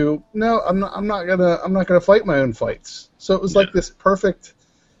guy who, no, I'm not gonna fight my own fights. So it was like this perfect.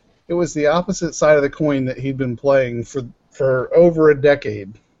 It was the opposite side of the coin that he'd been playing for over a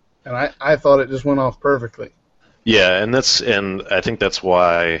decade, and I thought it just went off perfectly. Yeah, and I think that's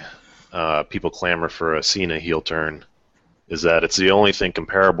why people clamor for a Cena heel turn, is that it's the only thing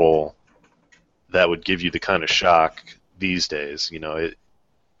comparable that would give you the kind of shock these days. You know,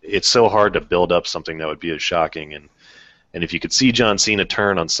 it's so hard to build up something that would be as shocking, and if you could see John Cena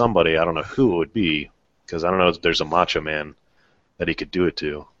turn on somebody, I don't know who it would be, because I don't know if there's a Macho Man that he could do it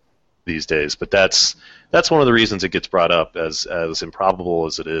to these days. But that's one of the reasons it gets brought up, as improbable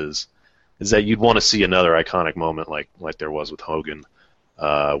as it is that you'd want to see another iconic moment like there was with Hogan,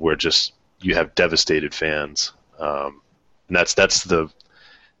 where just you have devastated fans, and that's the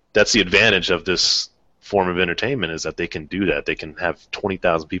advantage of this form of entertainment, is that they can do that. They can have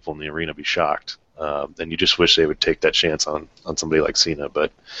 20,000 people in the arena be shocked. And you just wish they would take that chance on somebody like Cena.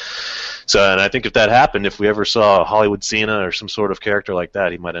 And I think if that happened, if we ever saw Hollywood Cena or some sort of character like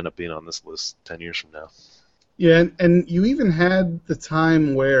that, he might end up being on this list 10 years from now. Yeah, and you even had the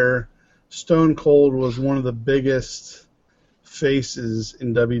time where Stone Cold was one of the biggest faces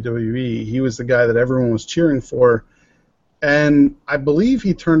in WWE. He was the guy that everyone was cheering for. And I believe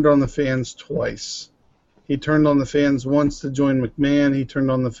he turned on the fans twice. He turned on the fans once to join McMahon. He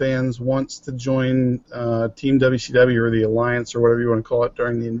turned on the fans once to join Team WCW or the Alliance or whatever you want to call it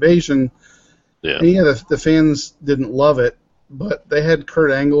during the invasion. Yeah. And yeah, the fans didn't love it, but they had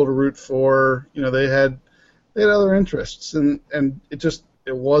Kurt Angle to root for. You know, they had other interests, and it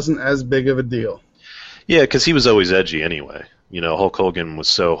wasn't as big of a deal. Yeah, because he was always edgy anyway. You know, Hulk Hogan was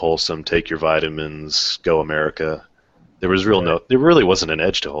so wholesome. Take your vitamins, go America. There really wasn't an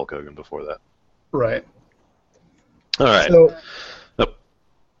edge to Hulk Hogan before that. Right. All right. So,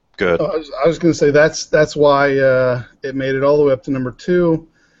 good. I was going to say that's why it made it all the way up to number 2.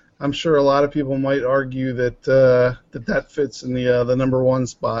 I'm sure a lot of people might argue that that fits in the number 1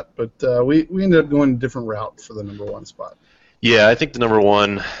 spot, but we ended up going a different route for the number 1 spot. Yeah, I think the number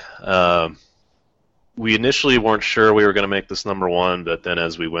 1. We initially weren't sure we were going to make this number 1, but then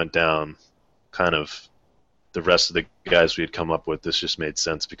as we went down, kind of the rest of the guys we had come up with, this just made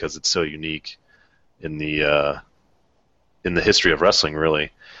sense because it's so unique in the history of wrestling, really.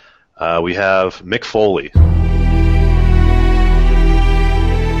 We have Mick Foley.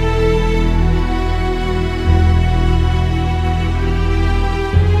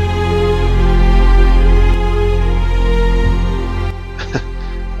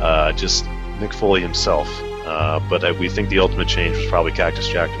 Just Mick Foley himself. But we think the ultimate change was probably Cactus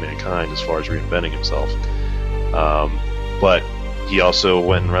Jack to Mankind as far as reinventing himself. But he also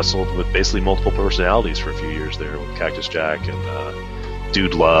went and wrestled with basically multiple personalities for a few years there with Cactus Jack and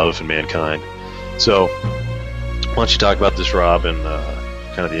Dude Love and Mankind. So why don't you talk about this, Rob, and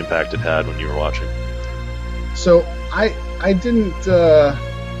kind of the impact it had when you were watching? So I didn't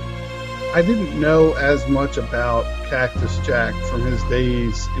know as much about Cactus Jack from his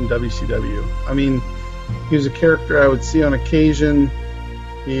days in WCW. I mean, he was a character I would see on occasion.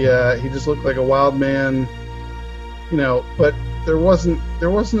 He just looked like a wild man, you know. But there wasn't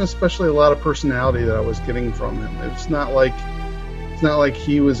especially a lot of personality that I was getting from him. It's not like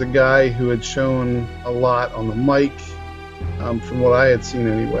he was a guy who had shown a lot on the mic, from what I had seen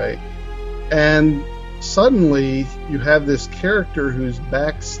anyway. And suddenly you have this character who's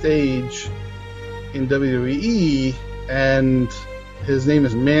backstage in WWE, and his name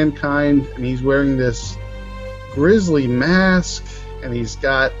is Mankind, and he's wearing this grisly mask, and he's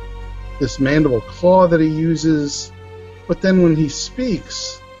got this mandible claw that he uses. But then when he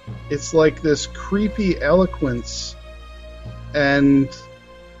speaks, it's like this creepy eloquence and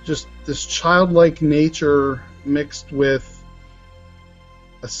just this childlike nature mixed with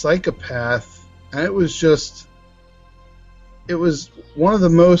a psychopath. And it was one of the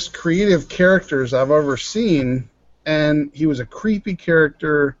most creative characters I've ever seen, and he was a creepy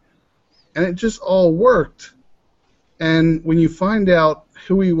character, and it just all worked. And when you find out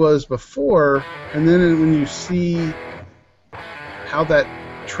who he was before, and then when you see how that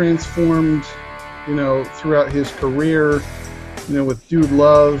transformed, you know, throughout his career, you know, with Dude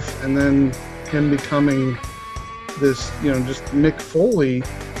Love, and then him becoming this, you know, just Mick Foley,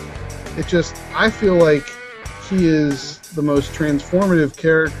 I feel like he is the most transformative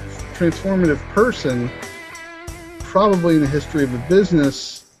person probably in the history of the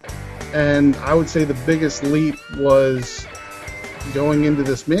business. And I would say the biggest leap was going into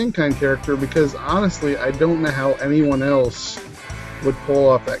this Mankind character, because honestly, I don't know how anyone else would pull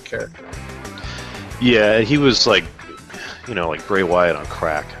off that character. Yeah, he was like, you know, like Bray Wyatt on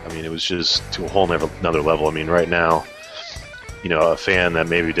crack. I mean, it was just to a whole another level. I mean, right now, you know, a fan that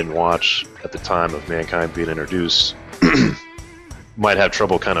maybe didn't watch at the time of Mankind being introduced might have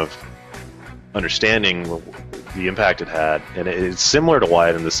trouble kind of understanding the impact it had. And it's similar to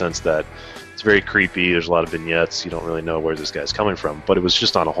Wyatt in the sense that it's very creepy. There's a lot of vignettes. You don't really know where this guy's coming from. But it was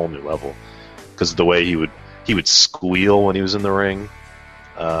just on a whole new level because of the way he would squeal when he was in the ring.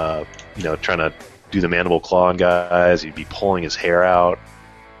 You know, trying to do the mandible claw on guys. He'd be pulling his hair out.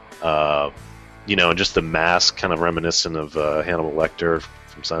 You know, and just the mask kind of reminiscent of Hannibal Lecter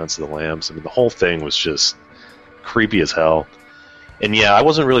from Silence of the Lambs. I mean, the whole thing was just creepy as hell. And yeah, I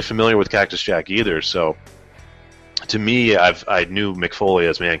wasn't really familiar with Cactus Jack either, so to me, I knew Mick Foley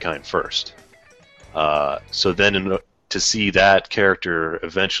as Mankind first. So then to see that character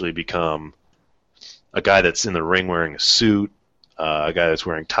eventually become a guy that's in the ring wearing a suit, a guy that's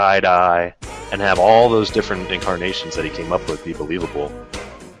wearing tie-dye, and have all those different incarnations that he came up with be believable,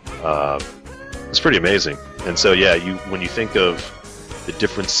 it's pretty amazing. And so yeah, when you think of the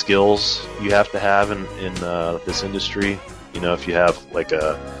different skills you have to have in this industry, you know, if you have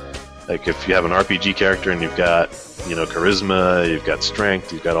if you have an RPG character and you've got, you know, charisma, you've got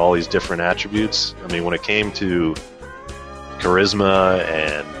strength, you've got all these different attributes. I mean, when it came to charisma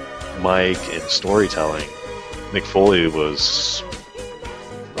and mic and storytelling, Mick Foley was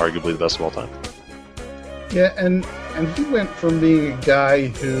arguably the best of all time. Yeah, and he went from being a guy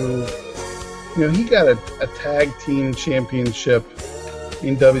who, he got a tag team championship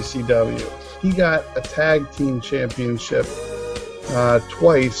in WCW. He got a tag team championship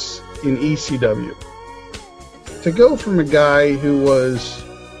twice in ECW. To go from a guy who was,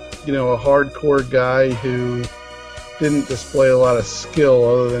 a hardcore guy who didn't display a lot of skill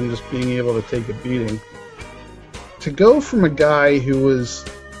other than just being able to take a beating, to go from a guy who was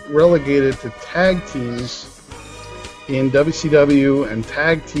relegated to tag teams in WCW and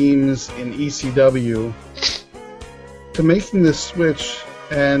tag teams in ECW to making this switch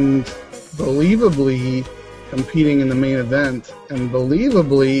and believably competing in the main event and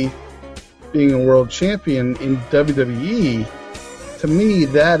believably being a world champion in WWE, to me,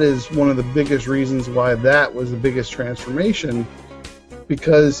 that is one of the biggest reasons why that was the biggest transformation,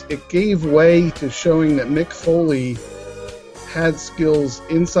 because it gave way to showing that Mick Foley had skills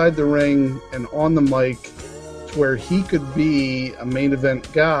inside the ring and on the mic to where he could be a main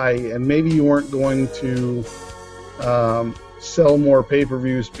event guy, and maybe you weren't going to sell more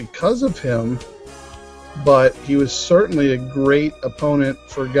pay-per-views because of him, but he was certainly a great opponent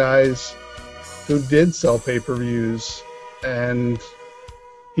for guys who did sell pay-per-views, and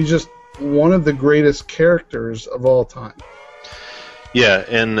he's just one of the greatest characters of all time. Yeah,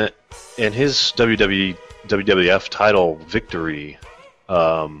 and his WWF title victory,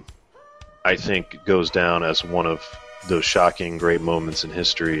 I think, goes down as one of those shocking, great moments in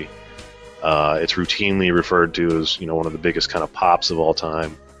history. It's routinely referred to as, one of the biggest kind of pops of all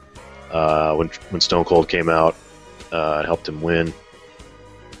time. When Stone Cold came out and helped him win.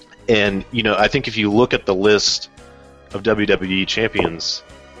 And, I think if you look at the list of WWE champions,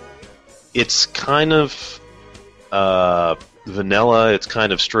 it's kind of vanilla, it's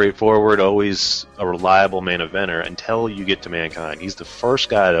kind of straightforward, always a reliable main eventer until you get to Mankind. He's the first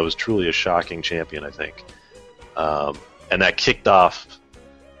guy that was truly a shocking champion, I think. And that kicked off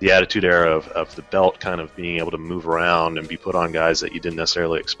the Attitude Era of the belt kind of being able to move around and be put on guys that you didn't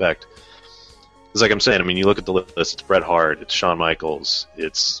necessarily expect. It's like I'm saying, you look at the list, it's Bret Hart, it's Shawn Michaels,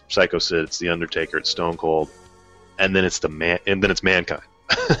 it's Psycho Sid, it's The Undertaker, it's Stone Cold, and then it's Mankind.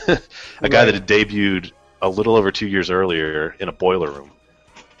 A guy that had debuted a little over 2 years earlier in a boiler room.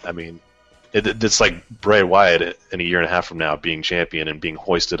 It's like Bray Wyatt in a year and a half from now being champion and being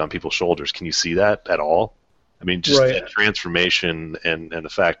hoisted on people's shoulders. Can you see that at all? Just right. The transformation and the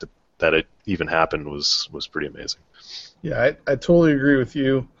fact that it even happened was pretty amazing. Yeah, I totally agree with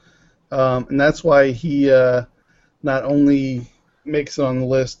you. And that's why he not only makes it on the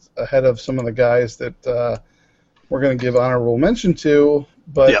list ahead of some of the guys that we're going to give honorable mention to,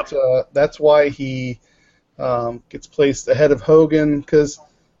 but that's why he gets placed ahead of Hogan, because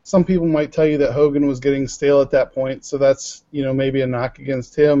some people might tell you that Hogan was getting stale at that point, so that's maybe a knock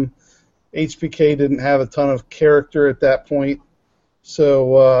against him. HBK didn't have a ton of character at that point,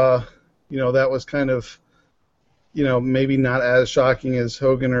 so that was kind of maybe not as shocking as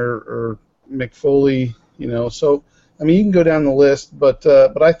Hogan or Mick Foley, So, you can go down the list, but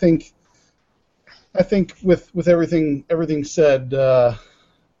I think with everything said, the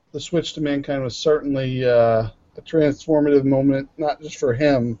switch to Mankind was certainly a transformative moment, not just for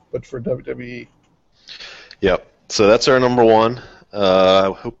him, but for WWE. Yep. So that's our number one.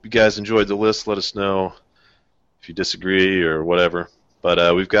 I hope you guys enjoyed the list. Let us know if you disagree or whatever.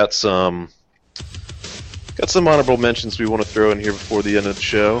 But we've got some honorable mentions we want to throw in here before the end of the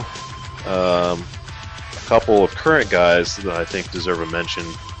show. A couple of current guys that I think deserve a mention.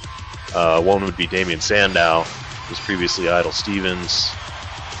 One would be Damien Sandow, who was previously Idol Stevens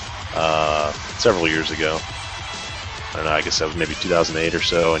several years ago. I don't know, I guess that was maybe 2008 or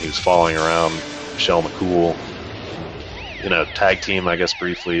so, and he was following around Michelle McCool in a tag team, I guess,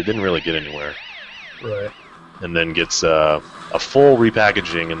 briefly. It didn't really get anywhere. Right. And then gets a full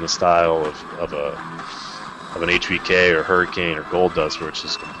repackaging in the style of an HBK or Hurricane or Goldust, where it's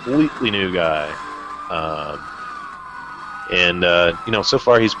just a completely new guy. So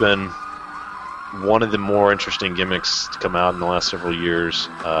far he's been one of the more interesting gimmicks to come out in the last several years,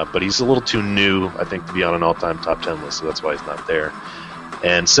 but he's a little too new, I think, to be on an all-time top 10 list, so that's why he's not there.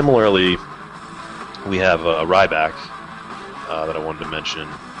 And similarly, we have Ryback that I wanted to mention.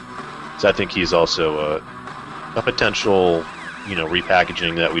 So I think he's also a potential,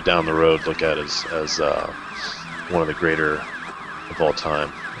 repackaging that we down the road look at as one of the greater of all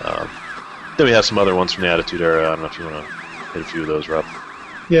time. Then we have some other ones from the Attitude Era. I don't know if you want to hit a few of those, Rob.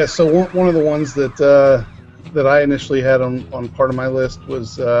 Yeah, so one of the ones that I initially had on part of my list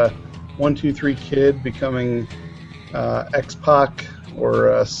was 1, 2, 3 Kid becoming X-Pac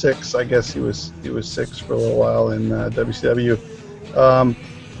or 6. I guess he was 6 for a little while in WCW.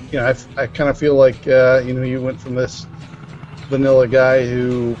 I kind of feel like he went from this vanilla guy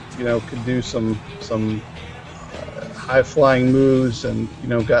who could do some high flying moves and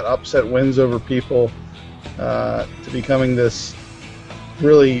got upset wins over people to becoming this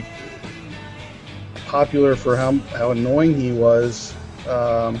really popular for how annoying he was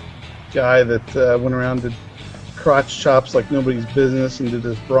guy that went around did crotch chops like nobody's business and did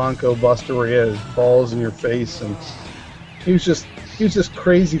this Bronco Buster where he had his balls in your face, and he was just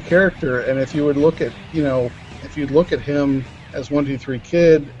crazy character. And if you would look at him as 1-2-3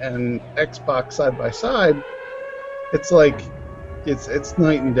 Kid and X-Pac side by side, it's like it's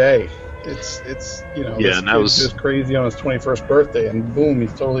night and day. It's and that was just crazy on his 21st birthday, and boom,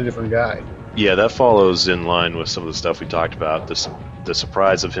 he's a totally different guy. Yeah, that follows in line with some of the stuff we talked about. The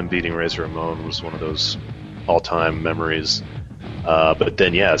surprise of him beating Razor Ramon was one of those all-time memories. But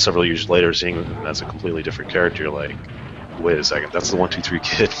then, several years later, seeing him as a completely different character, you're like, wait a second, that's the 1-2-3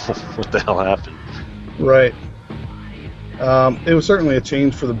 Kid. What the hell happened? Right. It was certainly a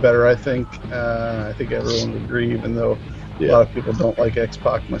change for the better, I think. I think everyone would agree, even though a lot of people don't like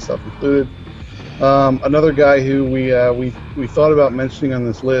X-Pac, myself included. Another guy who we thought about mentioning on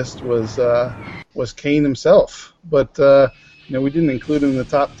this list was Kane himself, but we didn't include him in the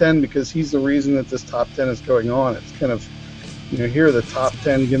top 10 because he's the reason that this top 10 is going on. It's kind of here are the top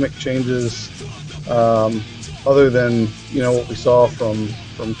 10 gimmick changes, other than what we saw from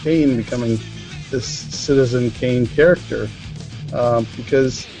Kane becoming this Citizen Kane character,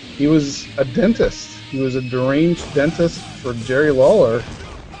 because he was a dentist. He was a deranged dentist for Jerry Lawler.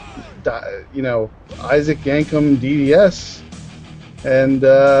 Isaac Yankem DDS, and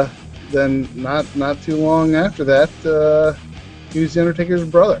then not too long after that, he was The Undertaker's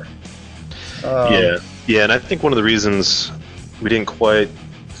brother. And I think one of the reasons we didn't quite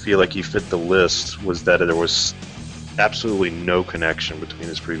feel like he fit the list was that there was absolutely no connection between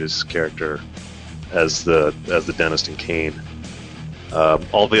his previous character as the dentist and Kane.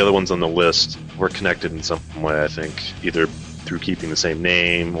 All the other ones on the list were connected in some way, I think, either through keeping the same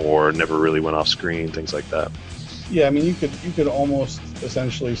name or never really went off screen, things like that. Yeah, I mean, you could almost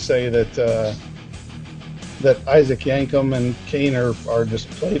essentially say that Isaac Yankem and Kane are just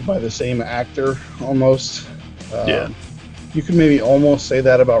played by the same actor almost. You could maybe almost say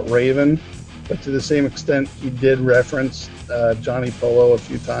that about Raven, but to the same extent, he did reference Johnny Polo a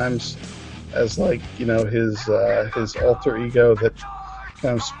few times as his alter ego that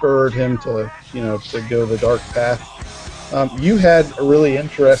kind of spurred him to go the dark path. You had a really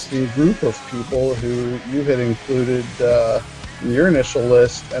interesting group of people who you had included in your initial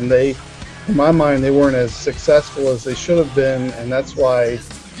list, and they, in my mind, they weren't as successful as they should have been, and that's why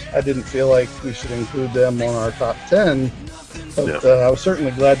I didn't feel like we should include them on our top 10. But I was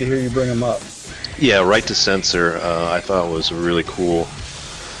certainly glad to hear you bring them up. Yeah, Right to Censor, I thought was a really cool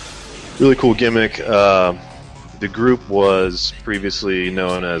gimmick. The group was previously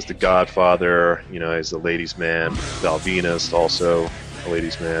known as the Godfather, as the Ladies' Man. Val Venus, also a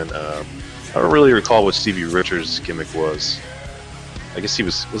Ladies' Man. I don't really recall what Stevie Richards' gimmick was. I guess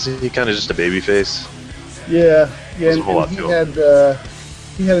wasn't he kind of just a babyface? Yeah, and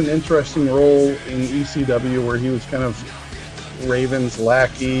he had an interesting role in ECW where he was kind of Raven's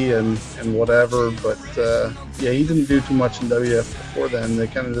lackey and whatever, but he didn't do too much in WF before then. They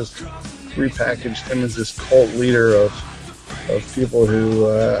kind of just repackaged him as this cult leader of people who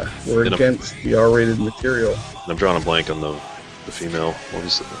were against the R-rated material. I'm drawing a blank on the female. What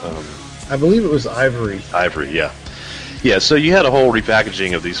was it? I believe it was Ivory. Ivory, yeah. Yeah, so you had a whole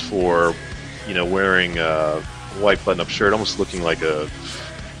repackaging of these four, wearing a white button-up shirt, almost looking like a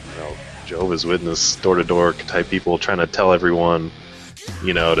Jehovah's Witness, door-to-door type people trying to tell everyone,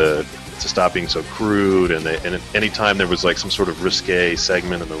 to stop being so crude. And anytime there was like some sort of risque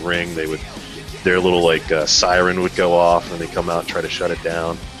segment in the ring, their little siren would go off, and they come out and try to shut it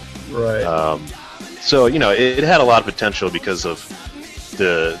down. Right. So it had a lot of potential because of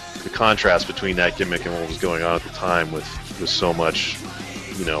the contrast between that gimmick and what was going on at the time with so much.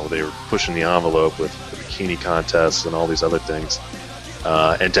 They were pushing the envelope with the bikini contests and all these other things.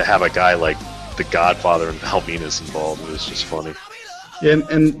 And to have a guy like the Godfather and Val Venus involved, it was just funny.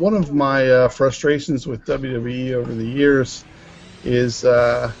 And one of my frustrations with WWE over the years is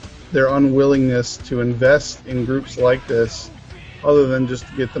their unwillingness to invest in groups like this, other than just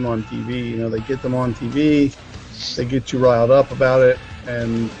to get them on TV. They get them on TV, they get you riled up about it,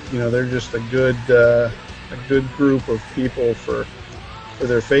 and they're just a good group of people for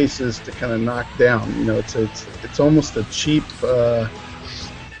their faces to kind of knock down. It's almost a cheap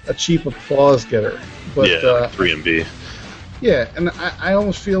applause getter. But 3MB. Yeah, and I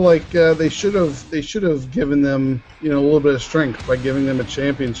almost feel like they should have given them a little bit of strength by giving them a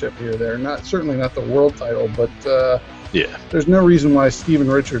championship here or there. Certainly not the world title, but Yeah. there's no reason why Steven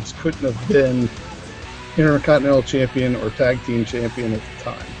Richards couldn't have been Intercontinental Champion or Tag Team Champion at the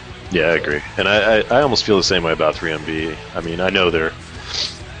time. Yeah, I agree. And I almost feel the same way about 3MB. I mean, I know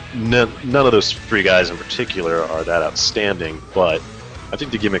none of those three guys in particular are that outstanding, but I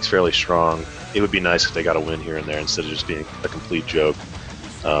think the gimmick's fairly strong. It would be nice if they got a win here and there instead of just being a complete joke.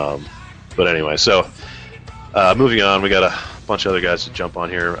 But anyway, so moving on, we got a bunch of other guys to jump on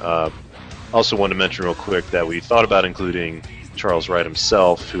here. Also wanted to mention real quick that we thought about including Charles Wright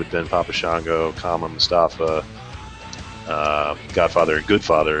himself, who had been Papa Shango, Kama Mustafa, Godfather and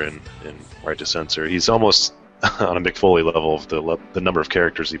Goodfather in Right to Censor. He's almost on a Mick Foley level of the number of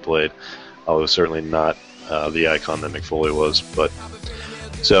characters he played, although certainly not the icon that Mick Foley was. But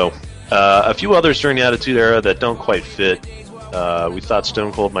so a few others during the Attitude Era that don't quite fit. We thought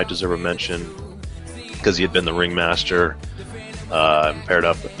Stone Cold might deserve a mention because he had been the ringmaster, paired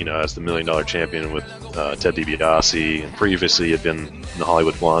up, as the $1 Million Champion with Ted DiBiase, and previously he had been in the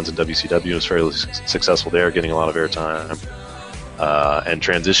Hollywood Blondes in WCW and was fairly successful there, getting a lot of airtime, and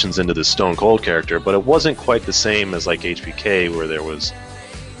transitions into the Stone Cold character. But it wasn't quite the same as like HBK, where there was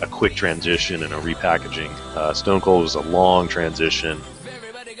a quick transition and a repackaging. Stone Cold was a long transition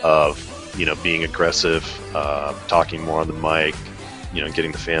of being aggressive, talking more on the mic,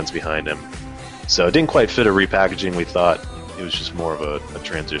 getting the fans behind him. So it didn't quite fit a repackaging. We thought it was just more of a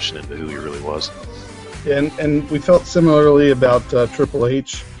transition into who he really was. And we felt similarly about Triple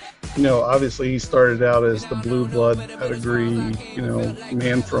H. Obviously he started out as the blue blood pedigree,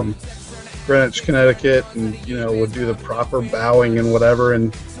 man from Greenwich, Connecticut, and would do the proper bowing and whatever.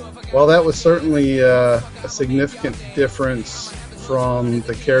 And while that was certainly a significant difference from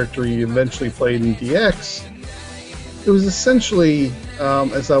the character he eventually played in DX, it was essentially,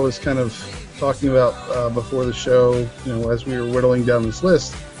 as I was kind of talking about before the show, as we were whittling down this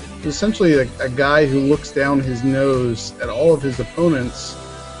list, it was essentially a guy who looks down his nose at all of his opponents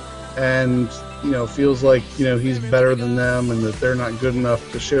and feels like he's better than them and that they're not good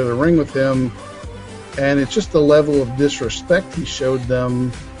enough to share the ring with him. And it's just the level of disrespect he showed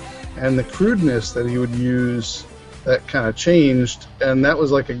them and the crudeness that he would use that kind of changed, and that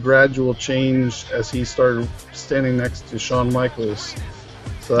was like a gradual change as he started standing next to Shawn Michaels.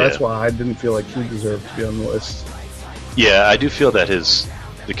 So that's why I didn't feel like he deserved to be on the list. Yeah, I do feel that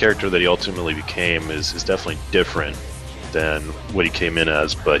the character that he ultimately became is definitely different than what he came in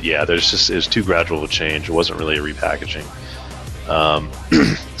as. But yeah, it was too gradual of a change. It wasn't really a repackaging.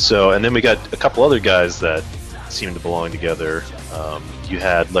 So, and then we got a couple other guys that seemed to belong together. You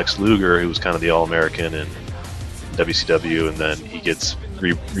had Lex Luger, who was kind of the All-American in WCW, and then he gets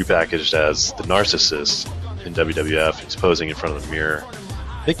repackaged as the narcissist in WWF. He's posing in front of the mirror.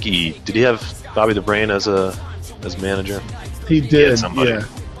 I think did he have Bobby the Brain as manager? He did. Yeah.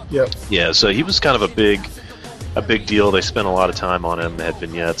 Yep. Yeah. So he was kind of a big deal. They spent a lot of time on him. They had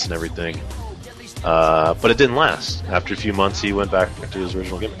vignettes and everything. But it didn't last. After a few months, he went back to his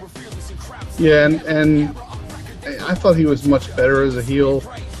original gimmick. Yeah, and I thought he was much better as a heel.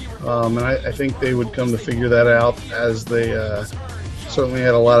 And I think they would come to figure that out, as they certainly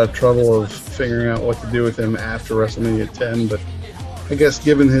had a lot of trouble of figuring out what to do with him after WrestleMania 10. But I guess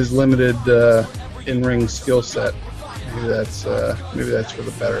given his limited in-ring skill set, maybe that's for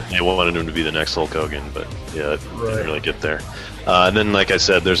the better. They wanted him to be the next Hulk Hogan, but yeah, it didn't really get there. And then, like I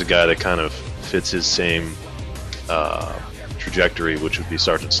said, there's a guy that kind of fits his same trajectory, which would be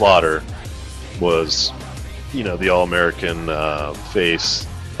Sergeant Slaughter, was the All-American face.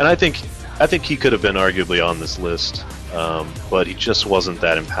 And I think he could have been arguably on this list, but he just wasn't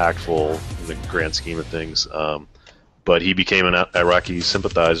that impactful in the grand scheme of things. But he became an Iraqi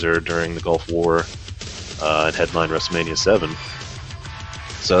sympathizer during the Gulf War and headlined WrestleMania 7.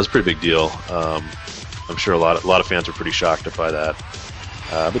 So that was a pretty big deal. I'm sure a lot of fans were pretty shocked by that.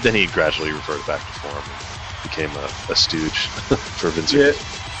 But then he gradually reverted back to form and became a stooge for Vince. Yeah,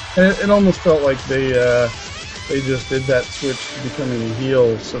 and it almost felt like they just did that switch to becoming a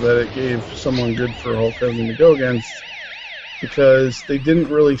heel so that it gave someone good for Hulk Hogan to go against, because they didn't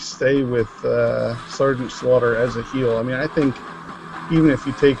really stay with Sergeant Slaughter as a heel. I mean, I think even if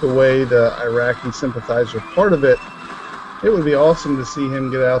you take away the Iraqi sympathizer part of it, it would be awesome to see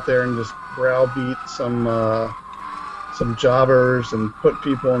him get out there and just browbeat some jobbers and put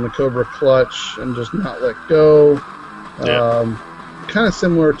people in the Cobra Clutch and just not let go. Yeah. Kind of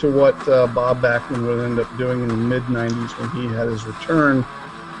similar to what Bob Backlund would end up doing in the mid-'90s when he had his return.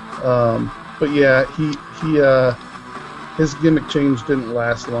 But yeah, his gimmick change didn't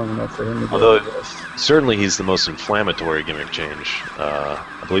last long enough for him to go. Although certainly he's the most inflammatory gimmick change.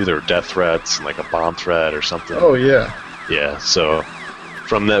 I believe there were death threats and like a bomb threat or something. Oh yeah. Yeah. So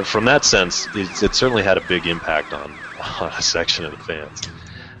from that sense, it certainly had a big impact on a section of the fans.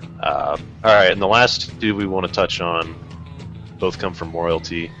 All right, and the last two we want to touch on both come from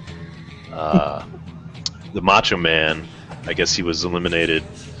royalty. The Macho Man, I guess he was eliminated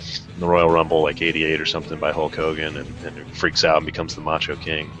in the Royal Rumble like '88 or something by Hulk Hogan, and freaks out and becomes the Macho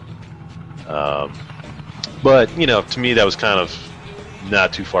King. But to me that was kind of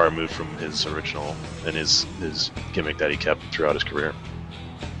not too far removed from his original and his gimmick that he kept throughout his career.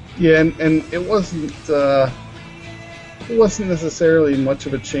 Yeah, and it wasn't necessarily much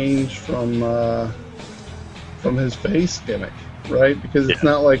of a change from his face gimmick, right? Because it's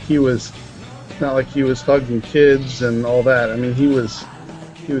not like he was hugging kids and all that. I mean, he was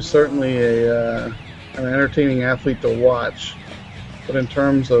certainly an entertaining athlete to watch, but in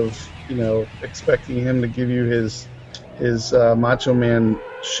terms of expecting him to give you his Macho Man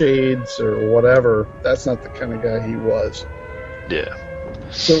shades or whatever, that's not the kind of guy he was. Yeah.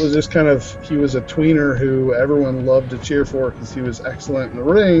 So it was just kind of, he was a tweener who everyone loved to cheer for because he was excellent in the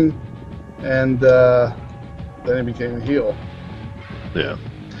ring, and then he became a heel. Yeah.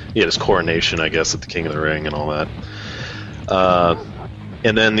 He had his coronation, I guess, at the King of the Ring and all that.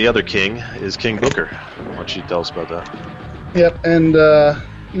 And then the other king is King Booker. Why don't you tell us about that? Yep, and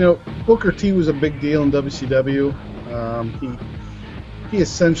Booker T was a big deal in WCW. He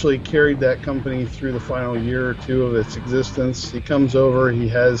essentially carried that company through the final year or two of its existence. He comes over, he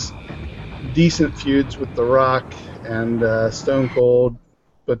has decent feuds with The Rock and Stone Cold,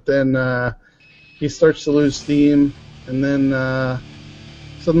 but then he starts to lose steam, and then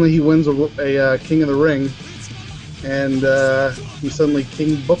suddenly he wins a King of the Ring, and he's suddenly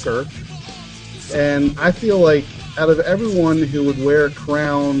King Booker. And I feel like out of everyone who would wear a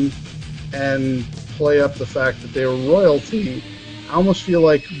crown and play up the fact that they were royalty, I almost feel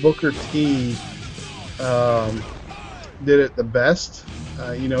like Booker T did it the best.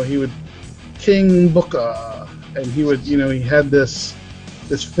 He would King Booker, and he would, he had this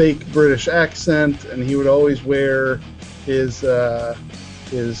fake British accent, and he would always wear his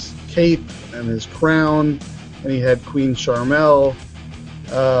cape and his crown, and he had Queen Charmel.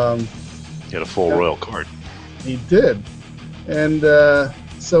 He had a full royal card. He did, and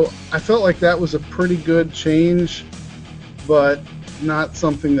so I felt like that was a pretty good change, but not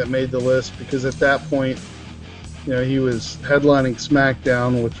something that made the list, because at that point, he was headlining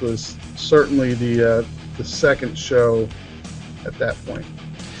SmackDown, which was certainly the second show at that point.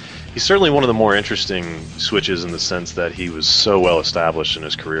 He's certainly one of the more interesting switches in the sense that he was so well established in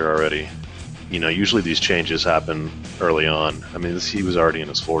his career already. Usually these changes happen early on. I mean, he was already in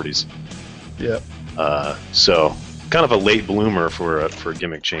his 40s. Yep. So kind of a late bloomer for a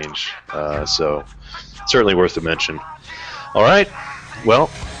gimmick change. So certainly worth a mention. All right. Well,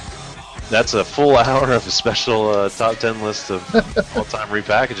 that's a full hour of a special top 10 list of all-time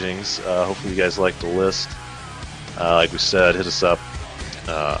repackagings. Hopefully you guys like the list. Like we said, hit us up.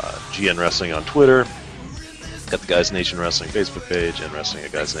 GN Wrestling on Twitter. Got the Guys Nation Wrestling Facebook page, and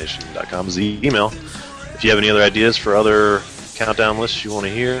wrestling@guysnation.com is the email. If you have any other ideas for other countdown lists you want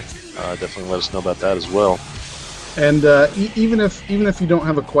to hear, definitely let us know about that as well. And even if you don't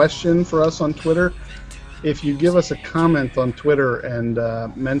have a question for us on Twitter, if you give us a comment on Twitter and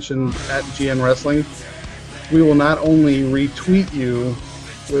mention @GN Wrestling, we will not only retweet you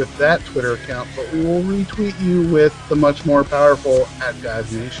with that Twitter account, but we will retweet you with the much more powerful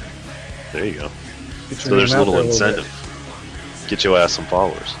 @GuysNation. There you go. So there's a little incentive. Get your ass some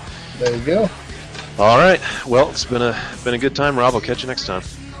followers. There you go. All right. Well, it's been a good time, Rob. I'll catch you next time.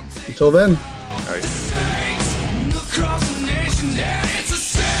 Until then. All right.